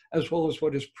lifetimes, as well as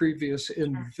what is previous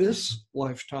in this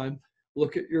lifetime,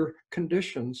 look at your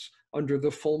conditions under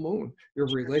the full moon, your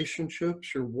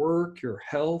relationships, your work, your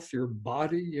health, your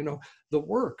body, you know, the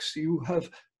works. You have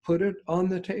put it on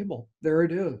the table. There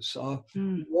it is,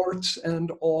 warts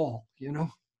and all, you know.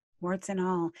 Warts and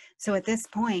all. So at this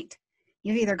point,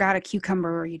 you've either got a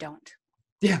cucumber or you don't.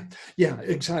 Yeah,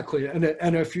 exactly. And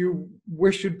if you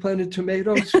wish you'd planted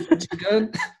tomatoes, once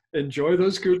again, enjoy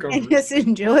those cucumbers. And just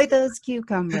enjoy those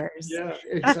cucumbers. Yeah,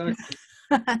 exactly.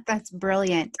 That's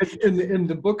brilliant. In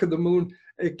the Book of the Moon,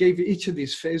 it gave each of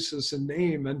these phases a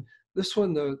name. And this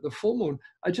one, the full moon,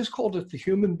 I just called it the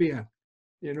human being,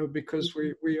 you know, because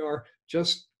we are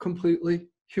just completely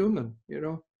human, you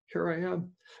know. Here I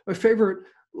am. My favorite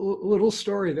little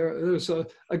story, there's a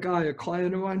guy, a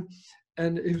client of mine,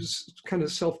 and it was kind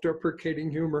of self-deprecating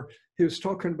humor. He was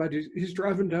talking about, he's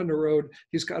driving down the road,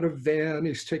 he's got a van,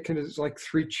 he's taking his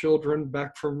 3 children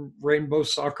back from rainbow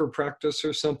soccer practice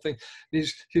or something.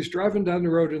 He's driving down the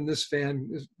road in this van,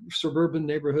 this suburban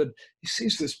neighborhood. He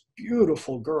sees this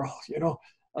beautiful girl, you know,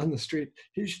 on the street.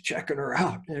 He's checking her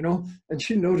out, you know, and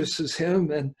she notices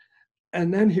him,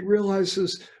 and then he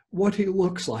realizes what he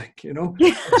looks like, you know,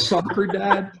 a soccer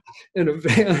dad in a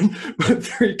van with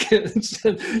 3 kids.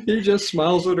 And he just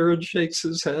smiles at her and shakes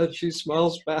his head. She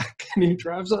smiles back and he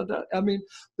drives on that. I mean,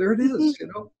 there it is,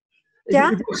 you know.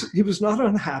 Yeah. He was not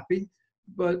unhappy,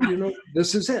 but, you know,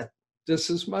 this is it. This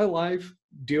is my life.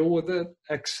 Deal with it.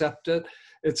 Accept it.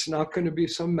 It's not going to be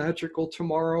some magical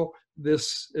tomorrow.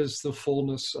 This is the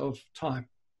fullness of time.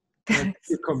 Like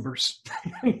cucumbers.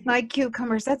 Like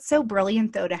cucumbers. That's so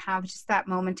brilliant, though, to have just that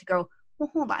moment to go,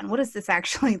 well, hold on, what does this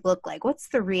actually look like? What's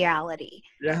the reality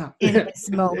in this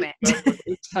moment?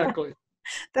 Exactly.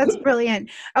 That's brilliant.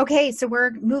 Okay, so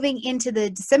we're moving into the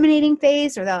disseminating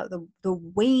phase, or the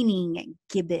waning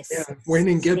gibbous. Yeah,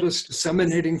 waning gibbous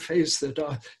disseminating phase that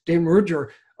Dane Rudger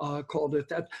called it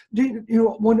that. You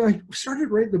know, when I started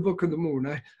writing the Book of the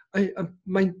Moon,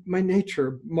 my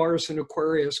nature, Mars and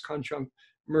Aquarius conjunct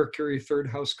Mercury,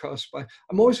 3rd house cusp,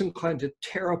 I'm always inclined to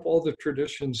tear up all the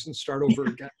traditions and start over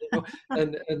again, you know,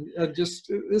 and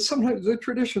just sometimes the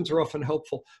traditions are often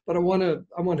helpful, but I want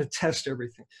to test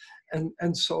everything,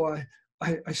 and so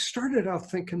I started out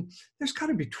thinking there's got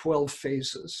to be 12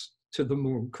 phases to the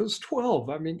moon, because 12,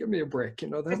 I mean, give me a break, you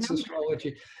know, that's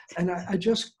astrology, and I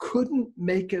just couldn't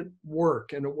make it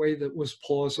work in a way that was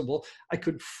plausible. I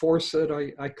could force it,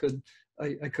 I could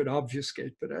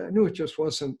obfuscate, but I knew it just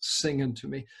wasn't singing to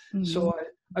me. So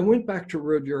I went back to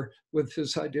Rudger with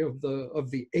his idea of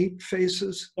the 8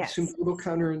 phases. Yes. Seemed a little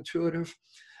counterintuitive.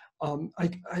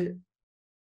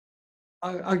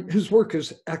 His work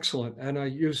is excellent, and I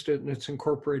used it, and it's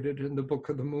incorporated in the Book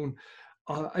of the Moon.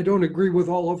 I don't agree with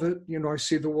all of it. You know, I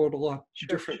see the world a lot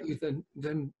differently than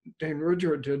Dane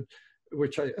Rudger did,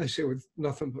 which I say with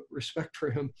nothing but respect for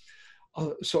him.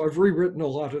 So I've rewritten a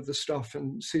lot of the stuff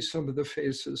and see some of the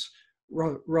phases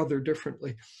rather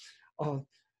differently.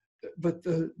 But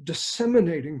the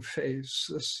disseminating phase,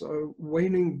 this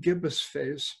waning gibbous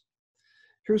phase,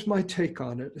 here's my take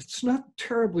on it. It's not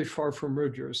terribly far from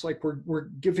Rudger. It's like we're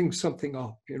giving something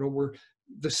up, you know, we're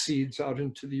the seeds out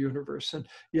into the universe. And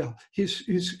yeah,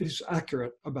 he's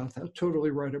accurate about that,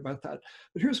 totally right about that.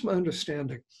 But here's my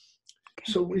understanding.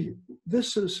 So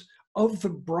this is, of the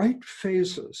bright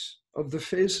phases of the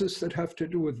phases that have to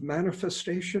do with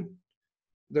manifestation,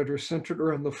 that are centered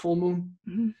around the full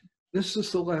moon, this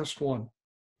is the last one.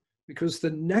 Because the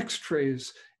next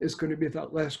phase is going to be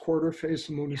that last quarter phase.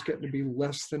 The moon is getting to be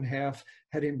less than half,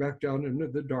 heading back down into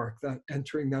the dark, that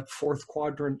entering that fourth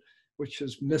quadrant, which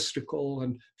is mystical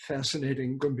and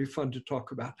fascinating, going to be fun to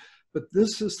talk about. But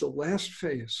this is the last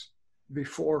phase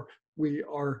before we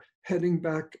are heading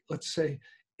back, let's say,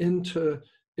 into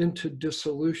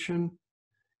dissolution,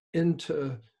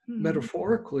 into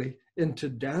metaphorically, into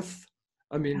death.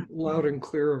 I mean, loud and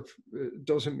clear,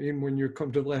 doesn't mean when you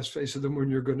come to the last phase of the moon,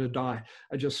 you're going to die.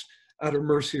 I just, out of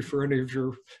mercy for any of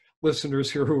your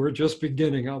listeners here who are just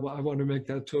beginning, I want to make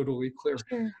that totally clear.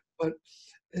 Sure. But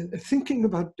thinking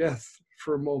about death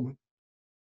for a moment,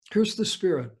 here's the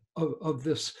spirit of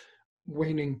this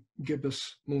waning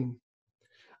gibbous moon.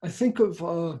 I think of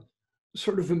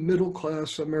sort of a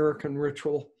middle-class American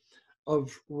ritual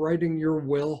of writing your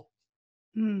will.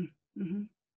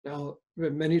 Now,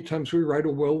 many times we write a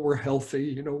will, we're healthy,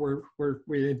 you know,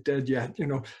 we ain't dead yet, you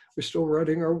know, we're still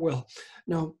writing our will.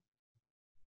 Now,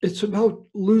 it's about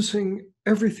losing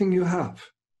everything you have.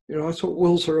 You know, that's what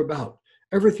wills are about.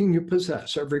 Everything you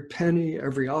possess, every penny,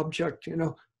 every object, you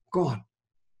know, gone.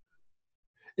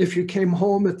 If you came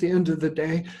home at the end of the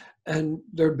day and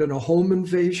there'd been a home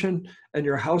invasion and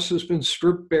your house has been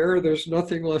stripped bare, there's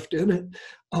nothing left in it,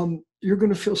 you're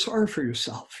going to feel sorry for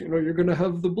yourself. You know, you're going to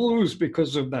have the blues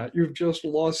because of that. You've just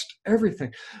lost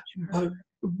everything. But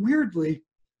weirdly,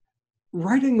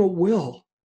 writing a will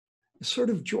is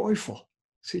sort of joyful.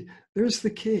 See, there's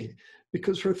the key,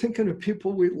 because we're thinking of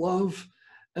people we love,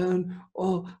 and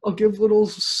I'll give little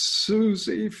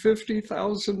Susie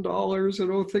 $50,000,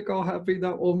 and oh, think how happy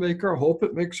that will make her. Hope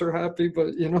it makes her happy,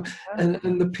 but you know,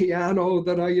 and the piano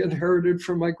that I inherited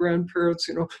from my grandparents,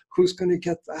 you know, who's going to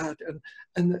get that?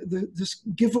 And this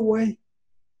giveaway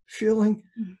feeling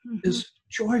is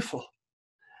joyful,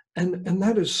 and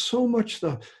that is so much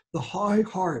the high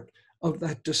heart of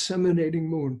that disseminating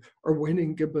moon or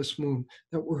waning gibbous moon,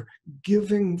 that we're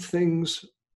giving things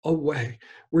away.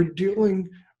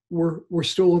 We're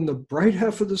still in the bright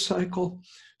half of the cycle,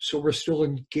 so we're still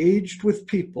engaged with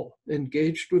people,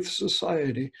 engaged with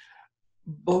society,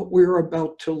 but we're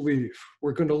about to leave.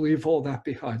 We're going to leave all that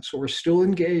behind. So we're still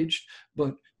engaged,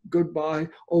 but goodbye.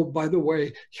 Oh, by the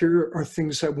way, here are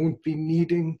things I won't be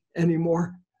needing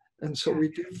anymore. And so we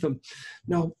give them.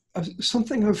 Now,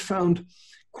 something I've found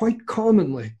quite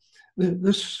commonly,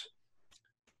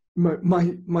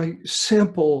 my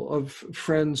sample of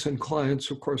friends and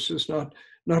clients, of course, is not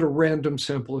a random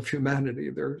sample of humanity.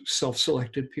 They're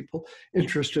self-selected people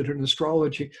interested in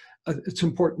astrology. It's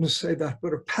important to say that.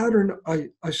 But a pattern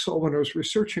I saw when I was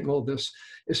researching all this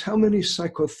is how many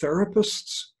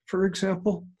psychotherapists, for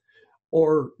example,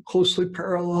 or closely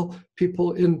parallel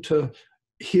people into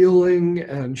healing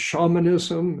and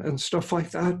shamanism and stuff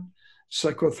like that,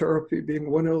 psychotherapy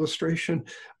being one illustration,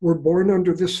 were born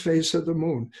under this phase of the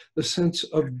moon, the sense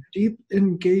of deep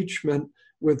engagement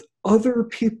with other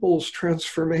people's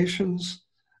transformations,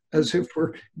 as if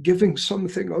we're giving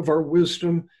something of our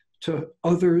wisdom to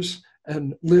others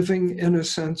and living, in a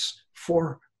sense,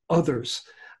 for others.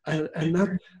 And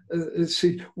that,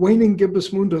 see, waning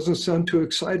gibbous moon doesn't sound too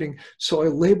exciting, so I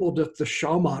labeled it the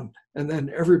shaman, and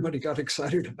then everybody got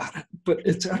excited about it. But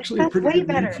it's actually That's pretty way good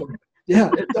better.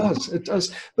 Yeah, it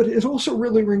does. But it also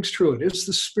really rings true. It is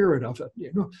the spirit of it.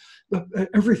 You know,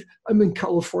 I'm in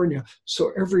California,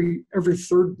 so every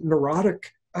third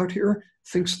neurotic out here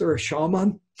thinks they're a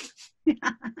shaman.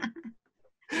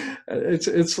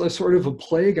 It's a sort of a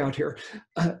plague out here,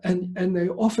 and they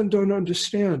often don't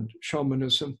understand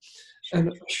shamanism. And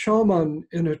a shaman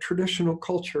in a traditional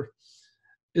culture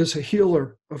is a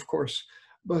healer, of course,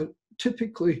 but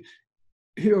typically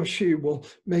he or she will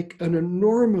make an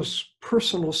enormous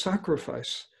personal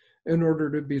sacrifice in order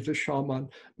to be the shaman.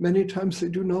 Many times they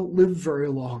do not live very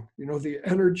long. You know, the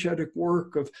energetic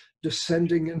work of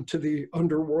descending into the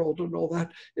underworld and all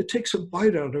that, it takes a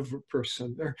bite out of a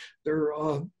person. They're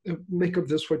make of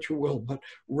this what you will, but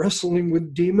wrestling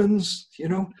with demons, you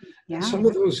know, and some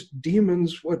of those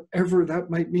demons, whatever that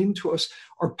might mean to us,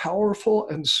 are powerful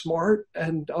and smart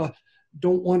and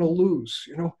don't want to lose,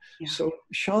 you know. So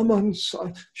shamans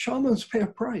pay a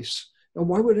price. And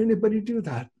why would anybody do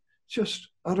that? Just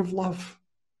out of love,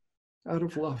 you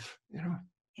know.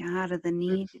 Yeah, out of the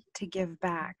need to give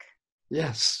back.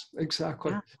 Yes,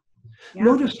 exactly. Yeah.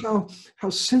 Notice how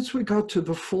since we got to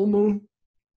the full moon,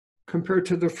 compared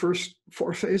to the first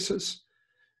four phases,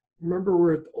 remember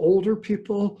we're older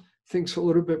people, things a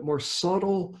little bit more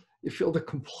subtle, You feel the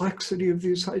complexity of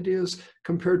these ideas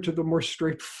compared to the more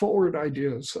straightforward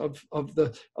ideas of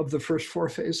the first 4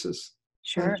 phases.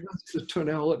 Sure. That's the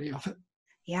tonality of it.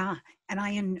 Yeah. And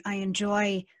I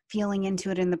enjoy feeling into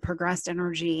it in the progressed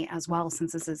energy as well,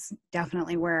 since this is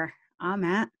definitely where I'm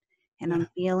at. And I'm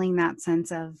feeling that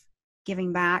sense of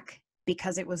giving back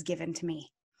because it was given to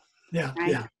me. Yeah. Right.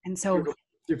 Yeah. And so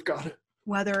You've got it.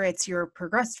 Whether it's your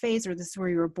progressed phase, or this is where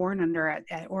you were born under,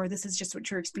 or this is just what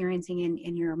you're experiencing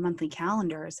in your monthly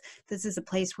calendars, this is a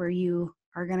place where you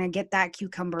are going to get that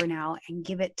cucumber now and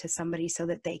give it to somebody so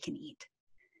that they can eat.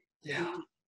 Yeah.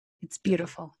 It's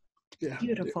beautiful. Yeah.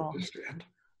 Beautiful. Understand.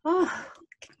 Oh,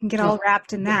 can get all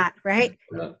wrapped in that, right?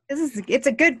 Yeah. It's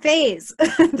a good phase.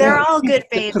 They're all good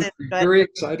phases. Very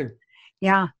exciting.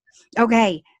 Yeah.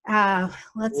 Okay.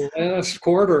 Let's last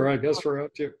quarter, I guess we're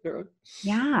up to.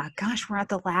 Yeah, gosh, we're at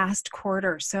the last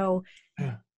quarter. So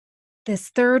this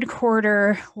third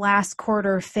quarter, last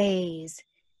quarter phase.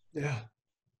 Yeah.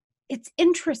 It's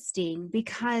interesting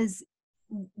because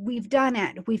we've done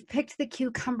it. We've picked the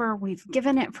cucumber, we've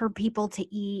given it for people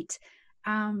to eat.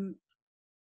 And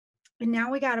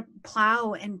now we got to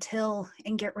plow and till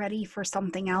and get ready for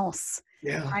something else.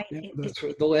 Yeah. Right? That's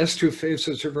right. The last 2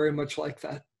 phases are very much like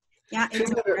that. Yeah.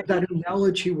 That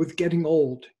analogy with getting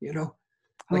old,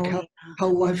 like how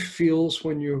life feels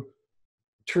when you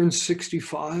turn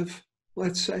 65,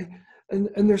 let's say.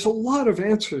 And there's a lot of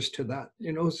answers to that.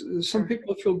 Some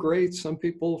people feel great, some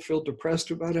people feel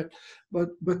depressed about it, but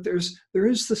there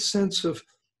is the sense of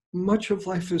much of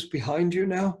life is behind you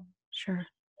now. Sure.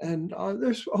 And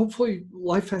there's hopefully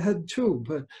life ahead too,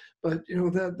 but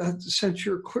that sense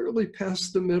you're clearly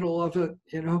past the middle of it.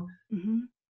 Mm-hmm.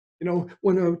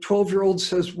 When a 12-year-old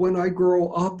says, "When I grow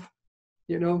up,"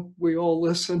 we all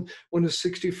listen. When a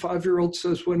 65-year-old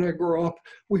says, "When I grow up,"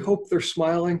 we hope they're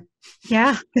smiling.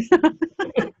 Yeah.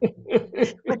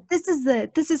 But this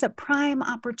is a prime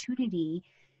opportunity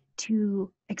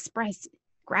to express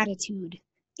gratitude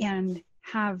and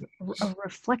have a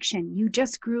reflection. You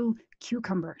just grew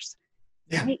cucumbers.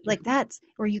 Yeah. Right? Like that's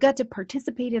where you got to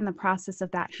participate in the process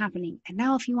of that happening. And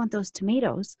now if you want those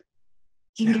tomatoes,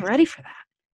 you can get ready for that.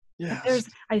 Yes.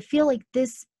 I feel like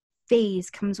this phase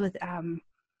comes with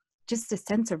just a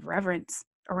sense of reverence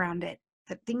around it,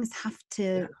 that things have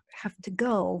to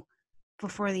go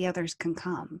before the others can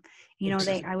come.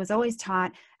 I was always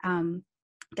taught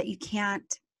that you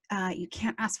can't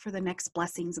ask for the next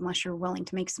blessings unless you're willing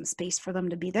to make some space for them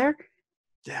to be there.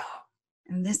 Yeah.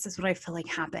 And this is what I feel like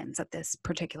happens at this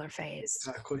particular phase.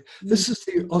 Exactly. This is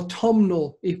the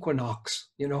autumnal equinox,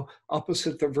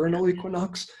 opposite the vernal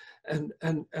equinox.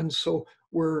 And so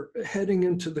we're heading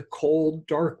into the cold,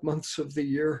 dark months of the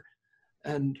year.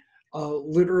 And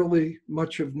literally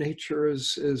much of nature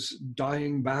is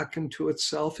dying back into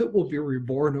itself. It will be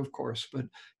reborn, of course, but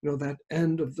that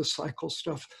end of the cycle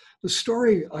stuff. The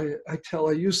story I tell,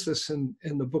 I use this in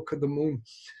the Book of the Moon.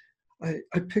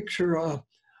 I picture a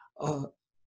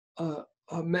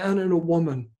man and a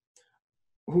woman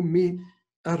who meet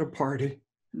at a party.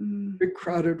 Big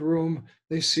crowded room.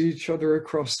 They see each other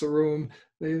across the room.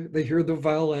 They hear the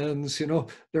violins.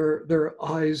 Their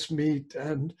eyes meet,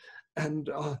 and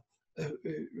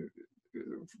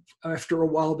after a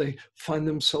while they find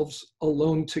themselves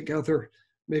alone together,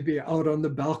 maybe out on the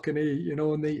balcony.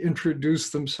 And they introduce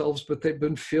themselves, but they've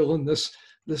been feeling this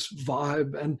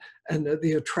vibe, and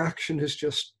the attraction is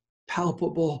just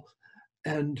palpable.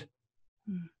 And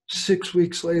 6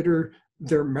 weeks later,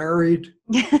 they're married.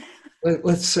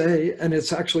 Let's say, and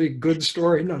it's actually a good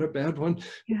story, not a bad one.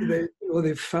 Yeah.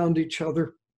 They've found each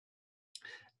other.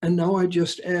 And now I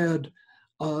just add,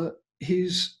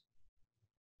 he's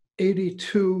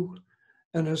 82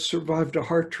 and has survived a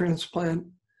heart transplant,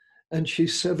 and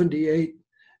she's 78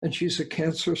 and she's a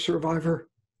cancer survivor.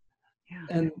 Yeah.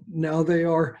 And now they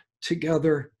are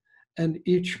together, and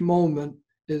each moment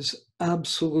is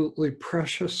absolutely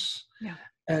precious. Yeah.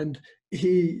 And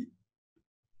he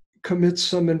commits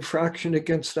some infraction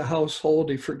against the household.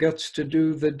 He forgets to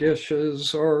do the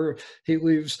dishes, or he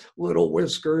leaves little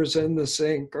whiskers in the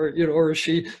sink, or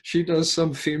she does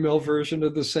some female version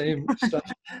of the same stuff,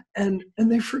 and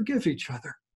they forgive each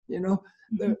other.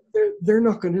 They're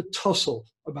not going to tussle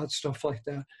about stuff like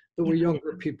that the way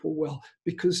younger people will,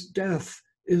 because death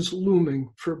is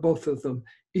looming for both of them.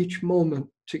 Each moment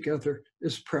together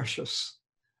is precious.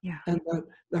 Yeah. And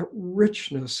that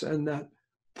richness and that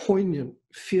poignant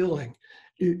feeling.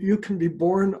 You can be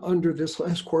born under this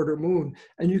last quarter moon,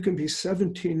 and you can be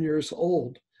 17 years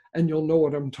old, and you'll know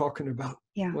what I'm talking about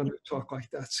when I talk like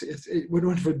that. We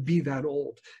don't even be that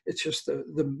old. It's just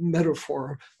the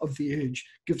metaphor of the age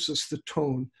gives us the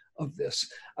tone of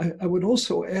this. I would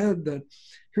also add that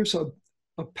here's a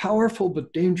powerful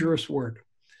but dangerous word,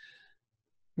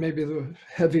 maybe the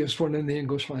heaviest one in the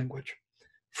English language: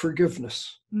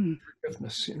 forgiveness.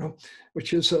 Forgiveness,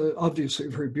 which is obviously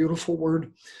a very beautiful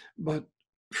word, but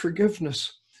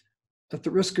forgiveness, at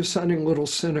the risk of sounding a little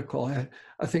cynical,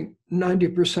 I think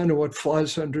 90% of what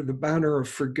flies under the banner of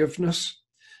forgiveness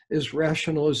is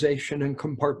rationalization and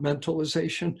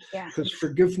compartmentalization, because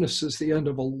forgiveness is the end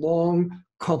of a long,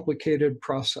 complicated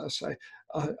process.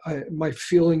 My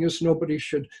feeling is nobody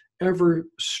should ever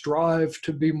strive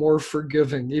to be more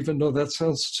forgiving, even though that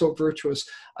sounds so virtuous.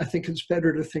 I think it's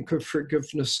better to think of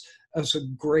forgiveness as a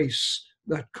grace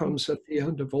that comes at the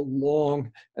end of a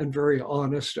long and very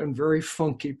honest and very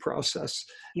funky process.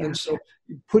 And so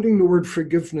putting the word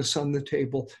forgiveness on the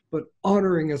table, but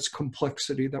honoring its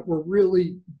complexity, that we're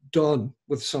really done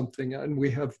with something and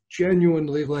we have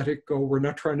genuinely let it go. We're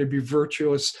not trying to be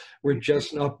virtuous. We're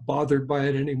just not bothered by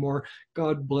it anymore.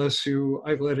 God bless you.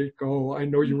 I let it go. I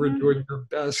know you were doing your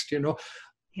best,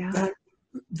 that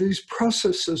these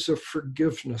processes of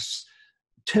forgiveness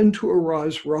tend to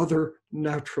arise rather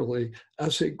naturally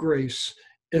as a grace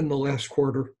in the last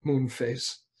quarter moon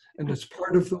phase. And it's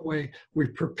part of the way we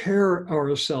prepare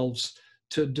ourselves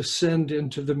to descend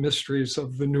into the mysteries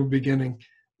of the new beginning.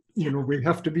 We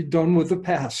have to be done with the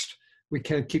past. We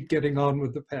can't keep getting on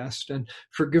with the past. And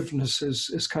forgiveness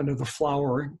is kind of the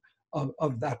flowering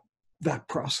of that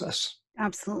process.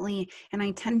 Absolutely. And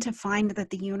I tend to find that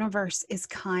the universe is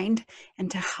kind, and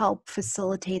to help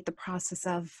facilitate the process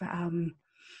of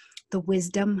the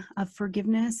wisdom of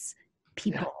forgiveness,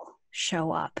 people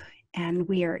show up, and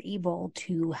we are able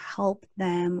to help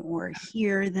them or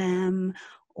hear them,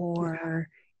 or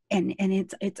and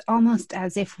it's almost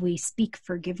as if we speak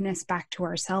forgiveness back to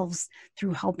ourselves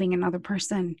through helping another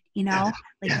person,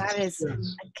 that is a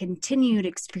continued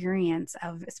experience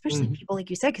of, especially people like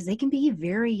you said, because they can be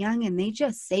very young and they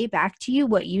just say back to you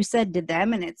what you said to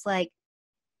them, and it's like,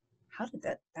 how did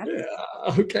that is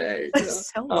okay.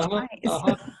 so wise.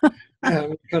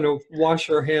 And kind of wash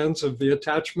our hands of the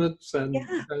attachments, and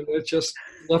it's just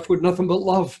left with nothing but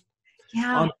love.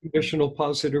 Unconditional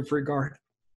positive regard.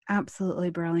 Absolutely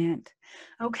brilliant.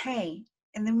 Okay.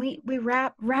 And then we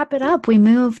wrap it up. We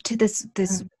move to this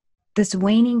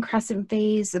waning crescent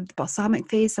phase, of the balsamic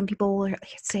phase. Some people will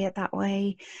say it that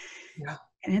way. Yeah.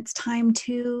 And it's time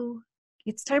to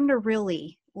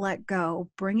really let go,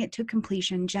 bring it to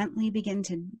completion, gently begin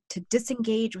to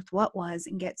disengage with what was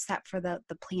and get set for the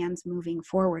plans moving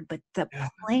forward. But the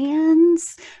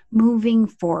plans moving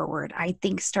forward, I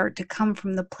think, start to come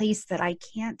from the place that I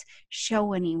can't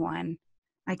show anyone.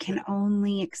 I can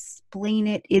only explain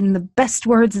it in the best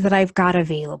words that I've got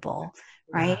available,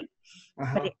 right?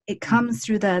 But it comes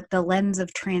through the lens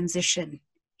of transition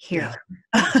here.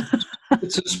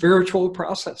 It's a spiritual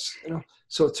process,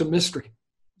 so it's a mystery.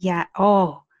 Yeah.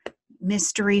 Oh,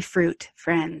 mystery fruit,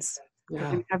 friends. We're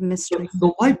gonna have mystery.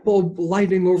 The light bulb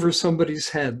lighting over somebody's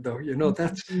head, though,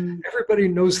 that's everybody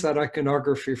knows that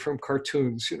iconography from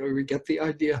cartoons. We get the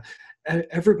idea.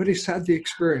 Everybody's had the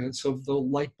experience of the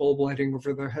light bulb lighting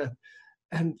over their head.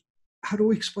 And how do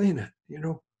we explain it?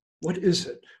 What is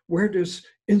it? Where does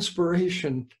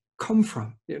inspiration come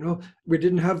from? We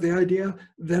didn't have the idea,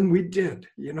 then we did.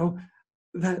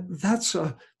 That's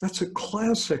a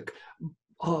classic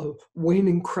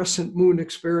waning crescent moon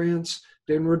experience.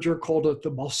 Dan Roger called it the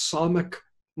balsamic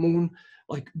moon,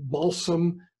 like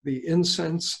balsam, the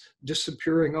incense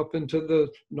disappearing up into the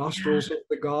nostrils of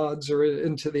the gods or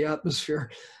into the atmosphere.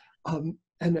 And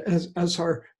as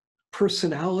our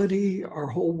personality, our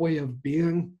whole way of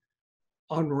being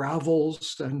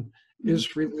unravels and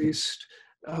is released,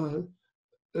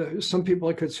 some people,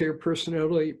 I could say, our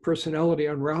personality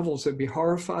unravels, they'd be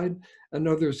horrified, and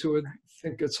others who would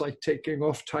think it's like taking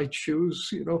off tight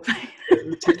shoes.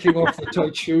 Taking off the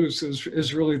tight shoes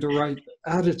is really the right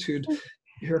attitude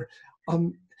here.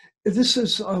 This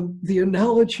is the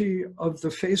analogy of the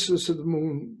phases of the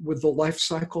moon with the life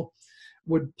cycle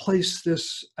would place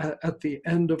this at the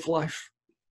end of life.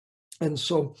 And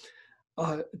so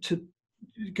to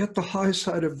get the high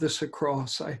side of this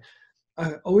across, I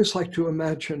always like to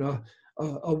imagine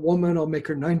a woman. I'll make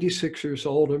her 96 years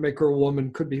old, or make her a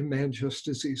woman, could be a man just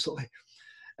as easily.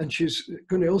 And she's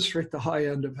going to illustrate the high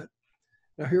end of it.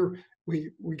 Now here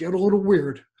we get a little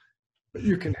weird, but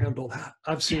you can handle that.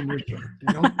 I've seen your chart,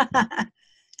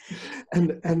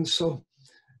 And so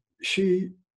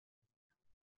she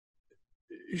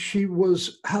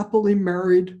was happily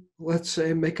married, let's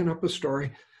say, making up a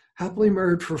story, happily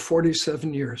married for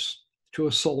 47 years to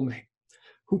a soulmate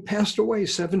who passed away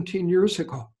 17 years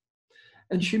ago.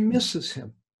 And she misses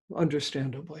him.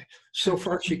 understandably. So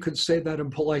far, she could say that in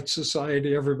polite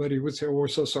society. Everybody would say, oh, we're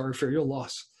so sorry for your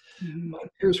loss. But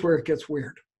here's where it gets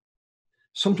weird.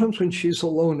 Sometimes when she's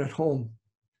alone at home,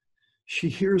 she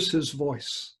hears his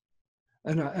voice.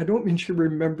 And I don't mean she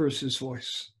remembers his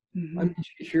voice. I mean,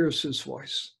 she hears his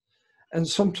voice. And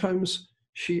sometimes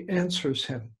she answers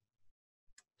him.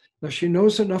 Now, she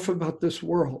knows enough about this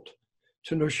world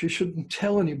to know she shouldn't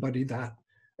tell anybody that,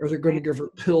 or they're going to give her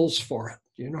pills for it,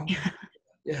 you know?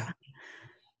 Yeah.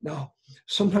 Now,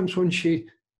 sometimes when she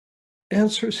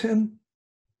answers him,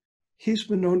 he's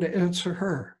been known to answer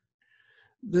her.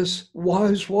 This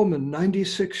wise woman,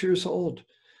 96 years old,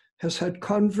 has had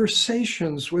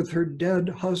conversations with her dead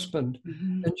husband.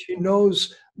 And she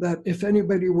knows that if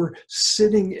anybody were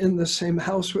sitting in the same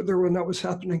house with her when that was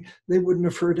happening, they wouldn't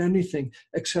have heard anything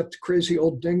except crazy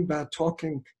old dingbat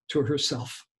talking to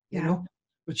herself, you know?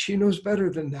 But she knows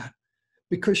better than that,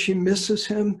 because she misses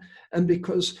him, and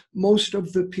because most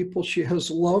of the people she has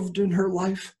loved in her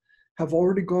life have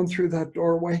already gone through that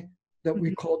doorway that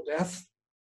we call death.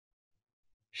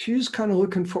 She's kind of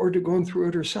looking forward to going through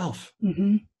it herself.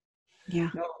 Yeah.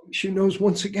 Now, she knows,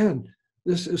 once again,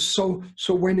 this is so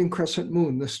waning crescent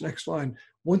moon, this next line.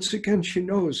 Once again, she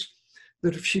knows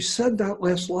that if she said that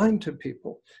last line to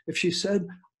people, if she said,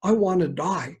 I want to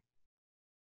die,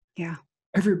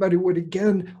 everybody would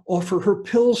again offer her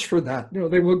pills for that. You know,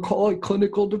 they would call it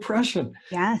clinical depression.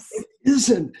 Yes. It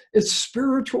isn't. It's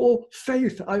spiritual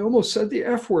faith. I almost said the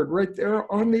F word right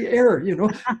there on the air, you know.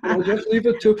 I'll just leave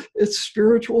it to, it's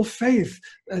spiritual faith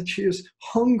that she is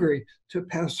hungry to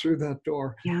pass through that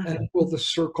door. And will the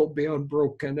circle be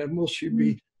unbroken? And will she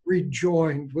be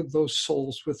rejoined with those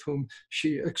souls with whom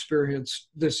she experienced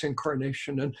this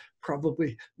incarnation, and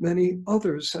probably many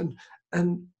others?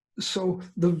 And so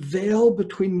the veil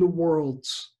between the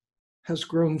worlds has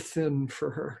grown thin for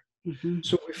her.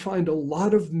 So we find a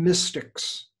lot of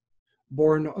mystics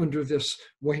born under this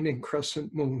waning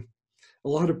crescent moon. A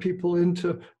lot of people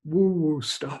into woo-woo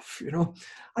stuff, you know.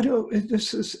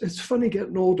 It's funny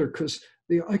getting older, because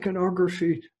the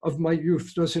iconography of my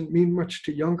youth doesn't mean much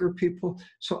to younger people.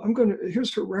 So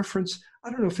here's a reference. I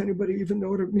don't know if anybody even know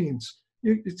what it means.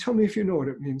 You tell me if you know what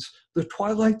it means. The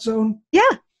Twilight Zone? Yeah.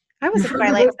 I was a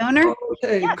Twilight Zoner. Oh,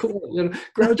 okay, cool. You know,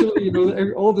 gradually, you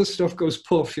know, all this stuff goes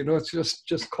poof. You know, it's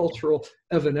just cultural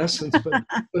evanescence. But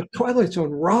Twilight Zone,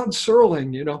 Rod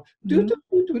Serling, you know, you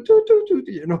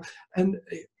know, and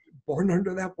born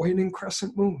under that waning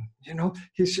crescent moon. You know,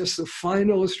 he's just the fine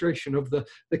illustration of the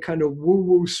kind of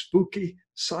woo-woo spooky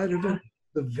side of it.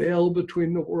 The veil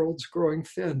between the worlds growing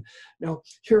thin. Now,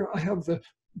 here I have the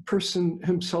person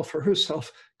himself or herself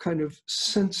kind of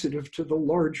sensitive to the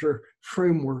larger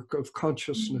framework of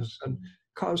consciousness and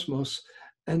cosmos.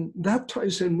 And that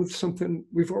ties in with something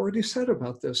we've already said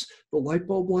about this, the light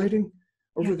bulb lighting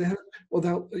over the head. Well,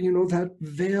 that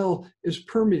veil is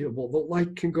permeable. The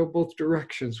light can go both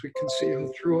directions. We can see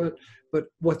it through it, but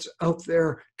what's out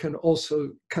there can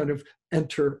also kind of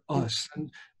enter us.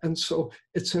 And so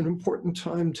it's an important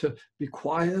time to be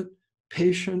quiet,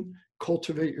 patient,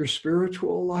 cultivate your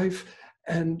spiritual life,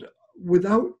 and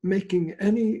without making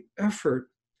any effort,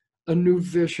 a new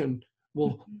vision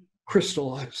will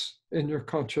crystallize in your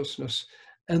consciousness.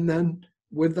 And then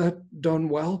with that done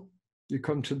well, you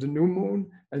come to the new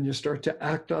moon and you start to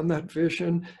act on that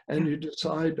vision, and you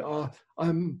decide,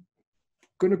 I'm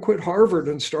going to quit Harvard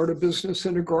and start a business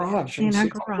in a garage.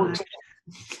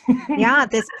 Yeah,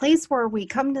 this place where we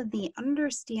come to the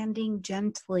understanding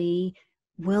gently,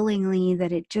 willingly,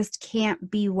 that it just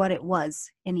can't be what it was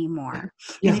anymore.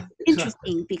 And it's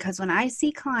interesting because when I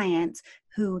see clients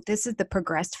who this is the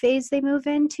progressed phase they move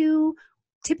into,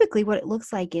 typically what it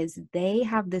looks like is they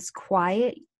have this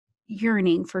quiet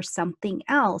yearning for something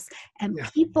else, and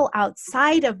people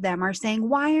outside of them are saying,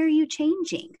 why are you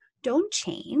changing? Don't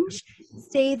change,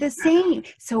 stay the same.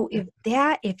 So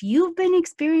if you've been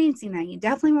experiencing that, you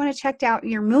definitely want to check out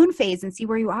your moon phase and see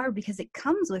where you are, because it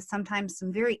comes with sometimes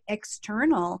some very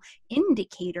external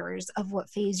indicators of what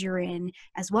phase you're in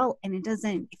as well. And it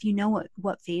doesn't, if you know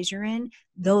what phase you're in,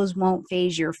 those won't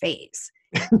phase your phase.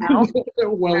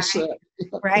 Well said.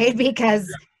 Right? Because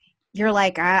you're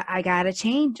like, I got to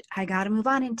change. I got to move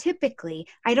on. And typically,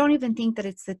 I don't even think that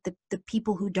it's that the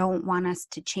people who don't want us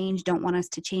to change.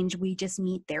 We just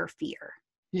meet their fear.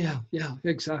 Yeah,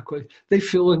 exactly. They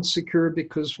feel insecure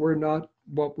because we're not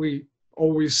what we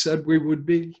always said we would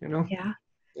be, you know?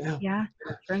 Yeah.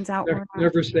 Turns out we're not.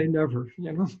 Never say never,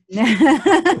 you know?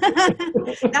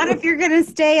 Not if you're going to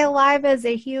stay alive as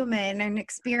a human and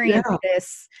experience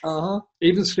this.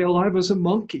 Even stay alive as a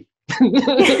monkey.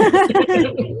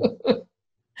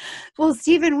 Well,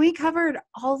 Stephen, we covered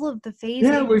all of the phases.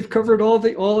 Yeah, we've covered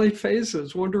all 8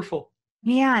 phases. Wonderful.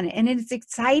 Man, and it's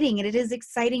exciting, and it is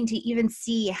exciting to even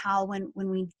see how when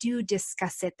we do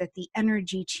discuss it, that the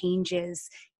energy changes,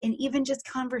 and even just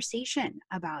conversation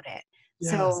about it.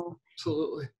 Yes, So,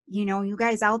 absolutely. you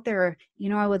guys out there,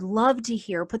 I would love to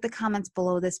hear, put the comments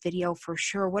below this video for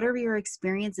sure. Whatever your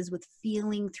experience is with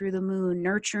feeling through the moon,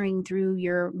 nurturing through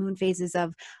your moon phases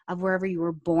of wherever you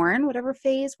were born, whatever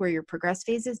phase, where your progress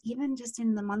phases, even just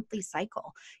in the monthly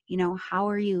cycle, how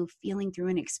are you feeling through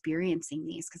and experiencing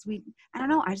these? Because I don't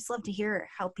know, I just love to hear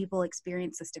how people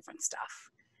experience this different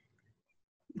stuff.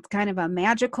 It's kind of a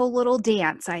magical little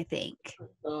dance, I think.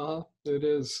 It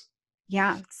is.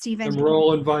 Yeah, Stephen. And we're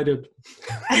all invited.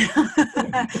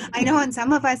 I know, and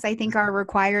some of us, I think, are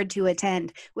required to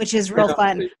attend, which is real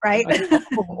fun, right?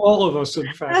 All of us,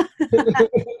 in fact.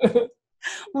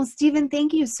 Well, Stephen,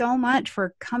 thank you so much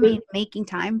for coming, making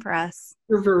time for us.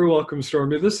 You're very welcome,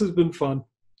 Stormie. This has been fun.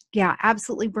 Yeah,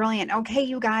 absolutely brilliant. Okay,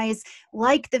 you guys,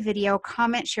 like the video,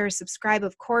 comment, share, subscribe.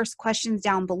 Of course, questions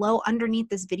down below. Underneath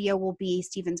this video will be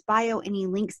Stephen's bio, any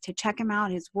links to check him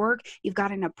out, his work. You've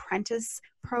got an apprentice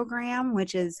program,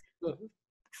 which is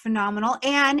phenomenal.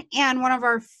 And one of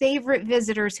our favorite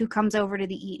visitors who comes over to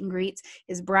the Eat and Greets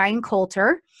is Brian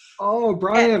Coulter. Oh,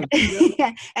 Brian.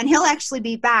 Yeah. And he'll actually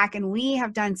be back, and we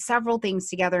have done several things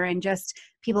together, and just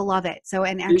people love it. So,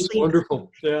 and actually he's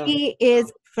wonderful. Yeah. He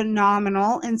is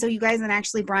phenomenal. And so you guys, and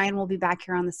actually Brian will be back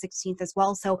here on the 16th as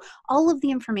well. So all of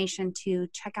the information to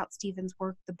check out Stephen's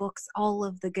work, the books, all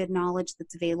of the good knowledge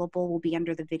that's available will be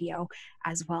under the video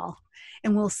as well.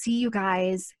 And we'll see you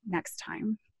guys next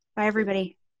time. Bye,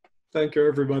 everybody. Thank you,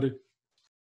 everybody.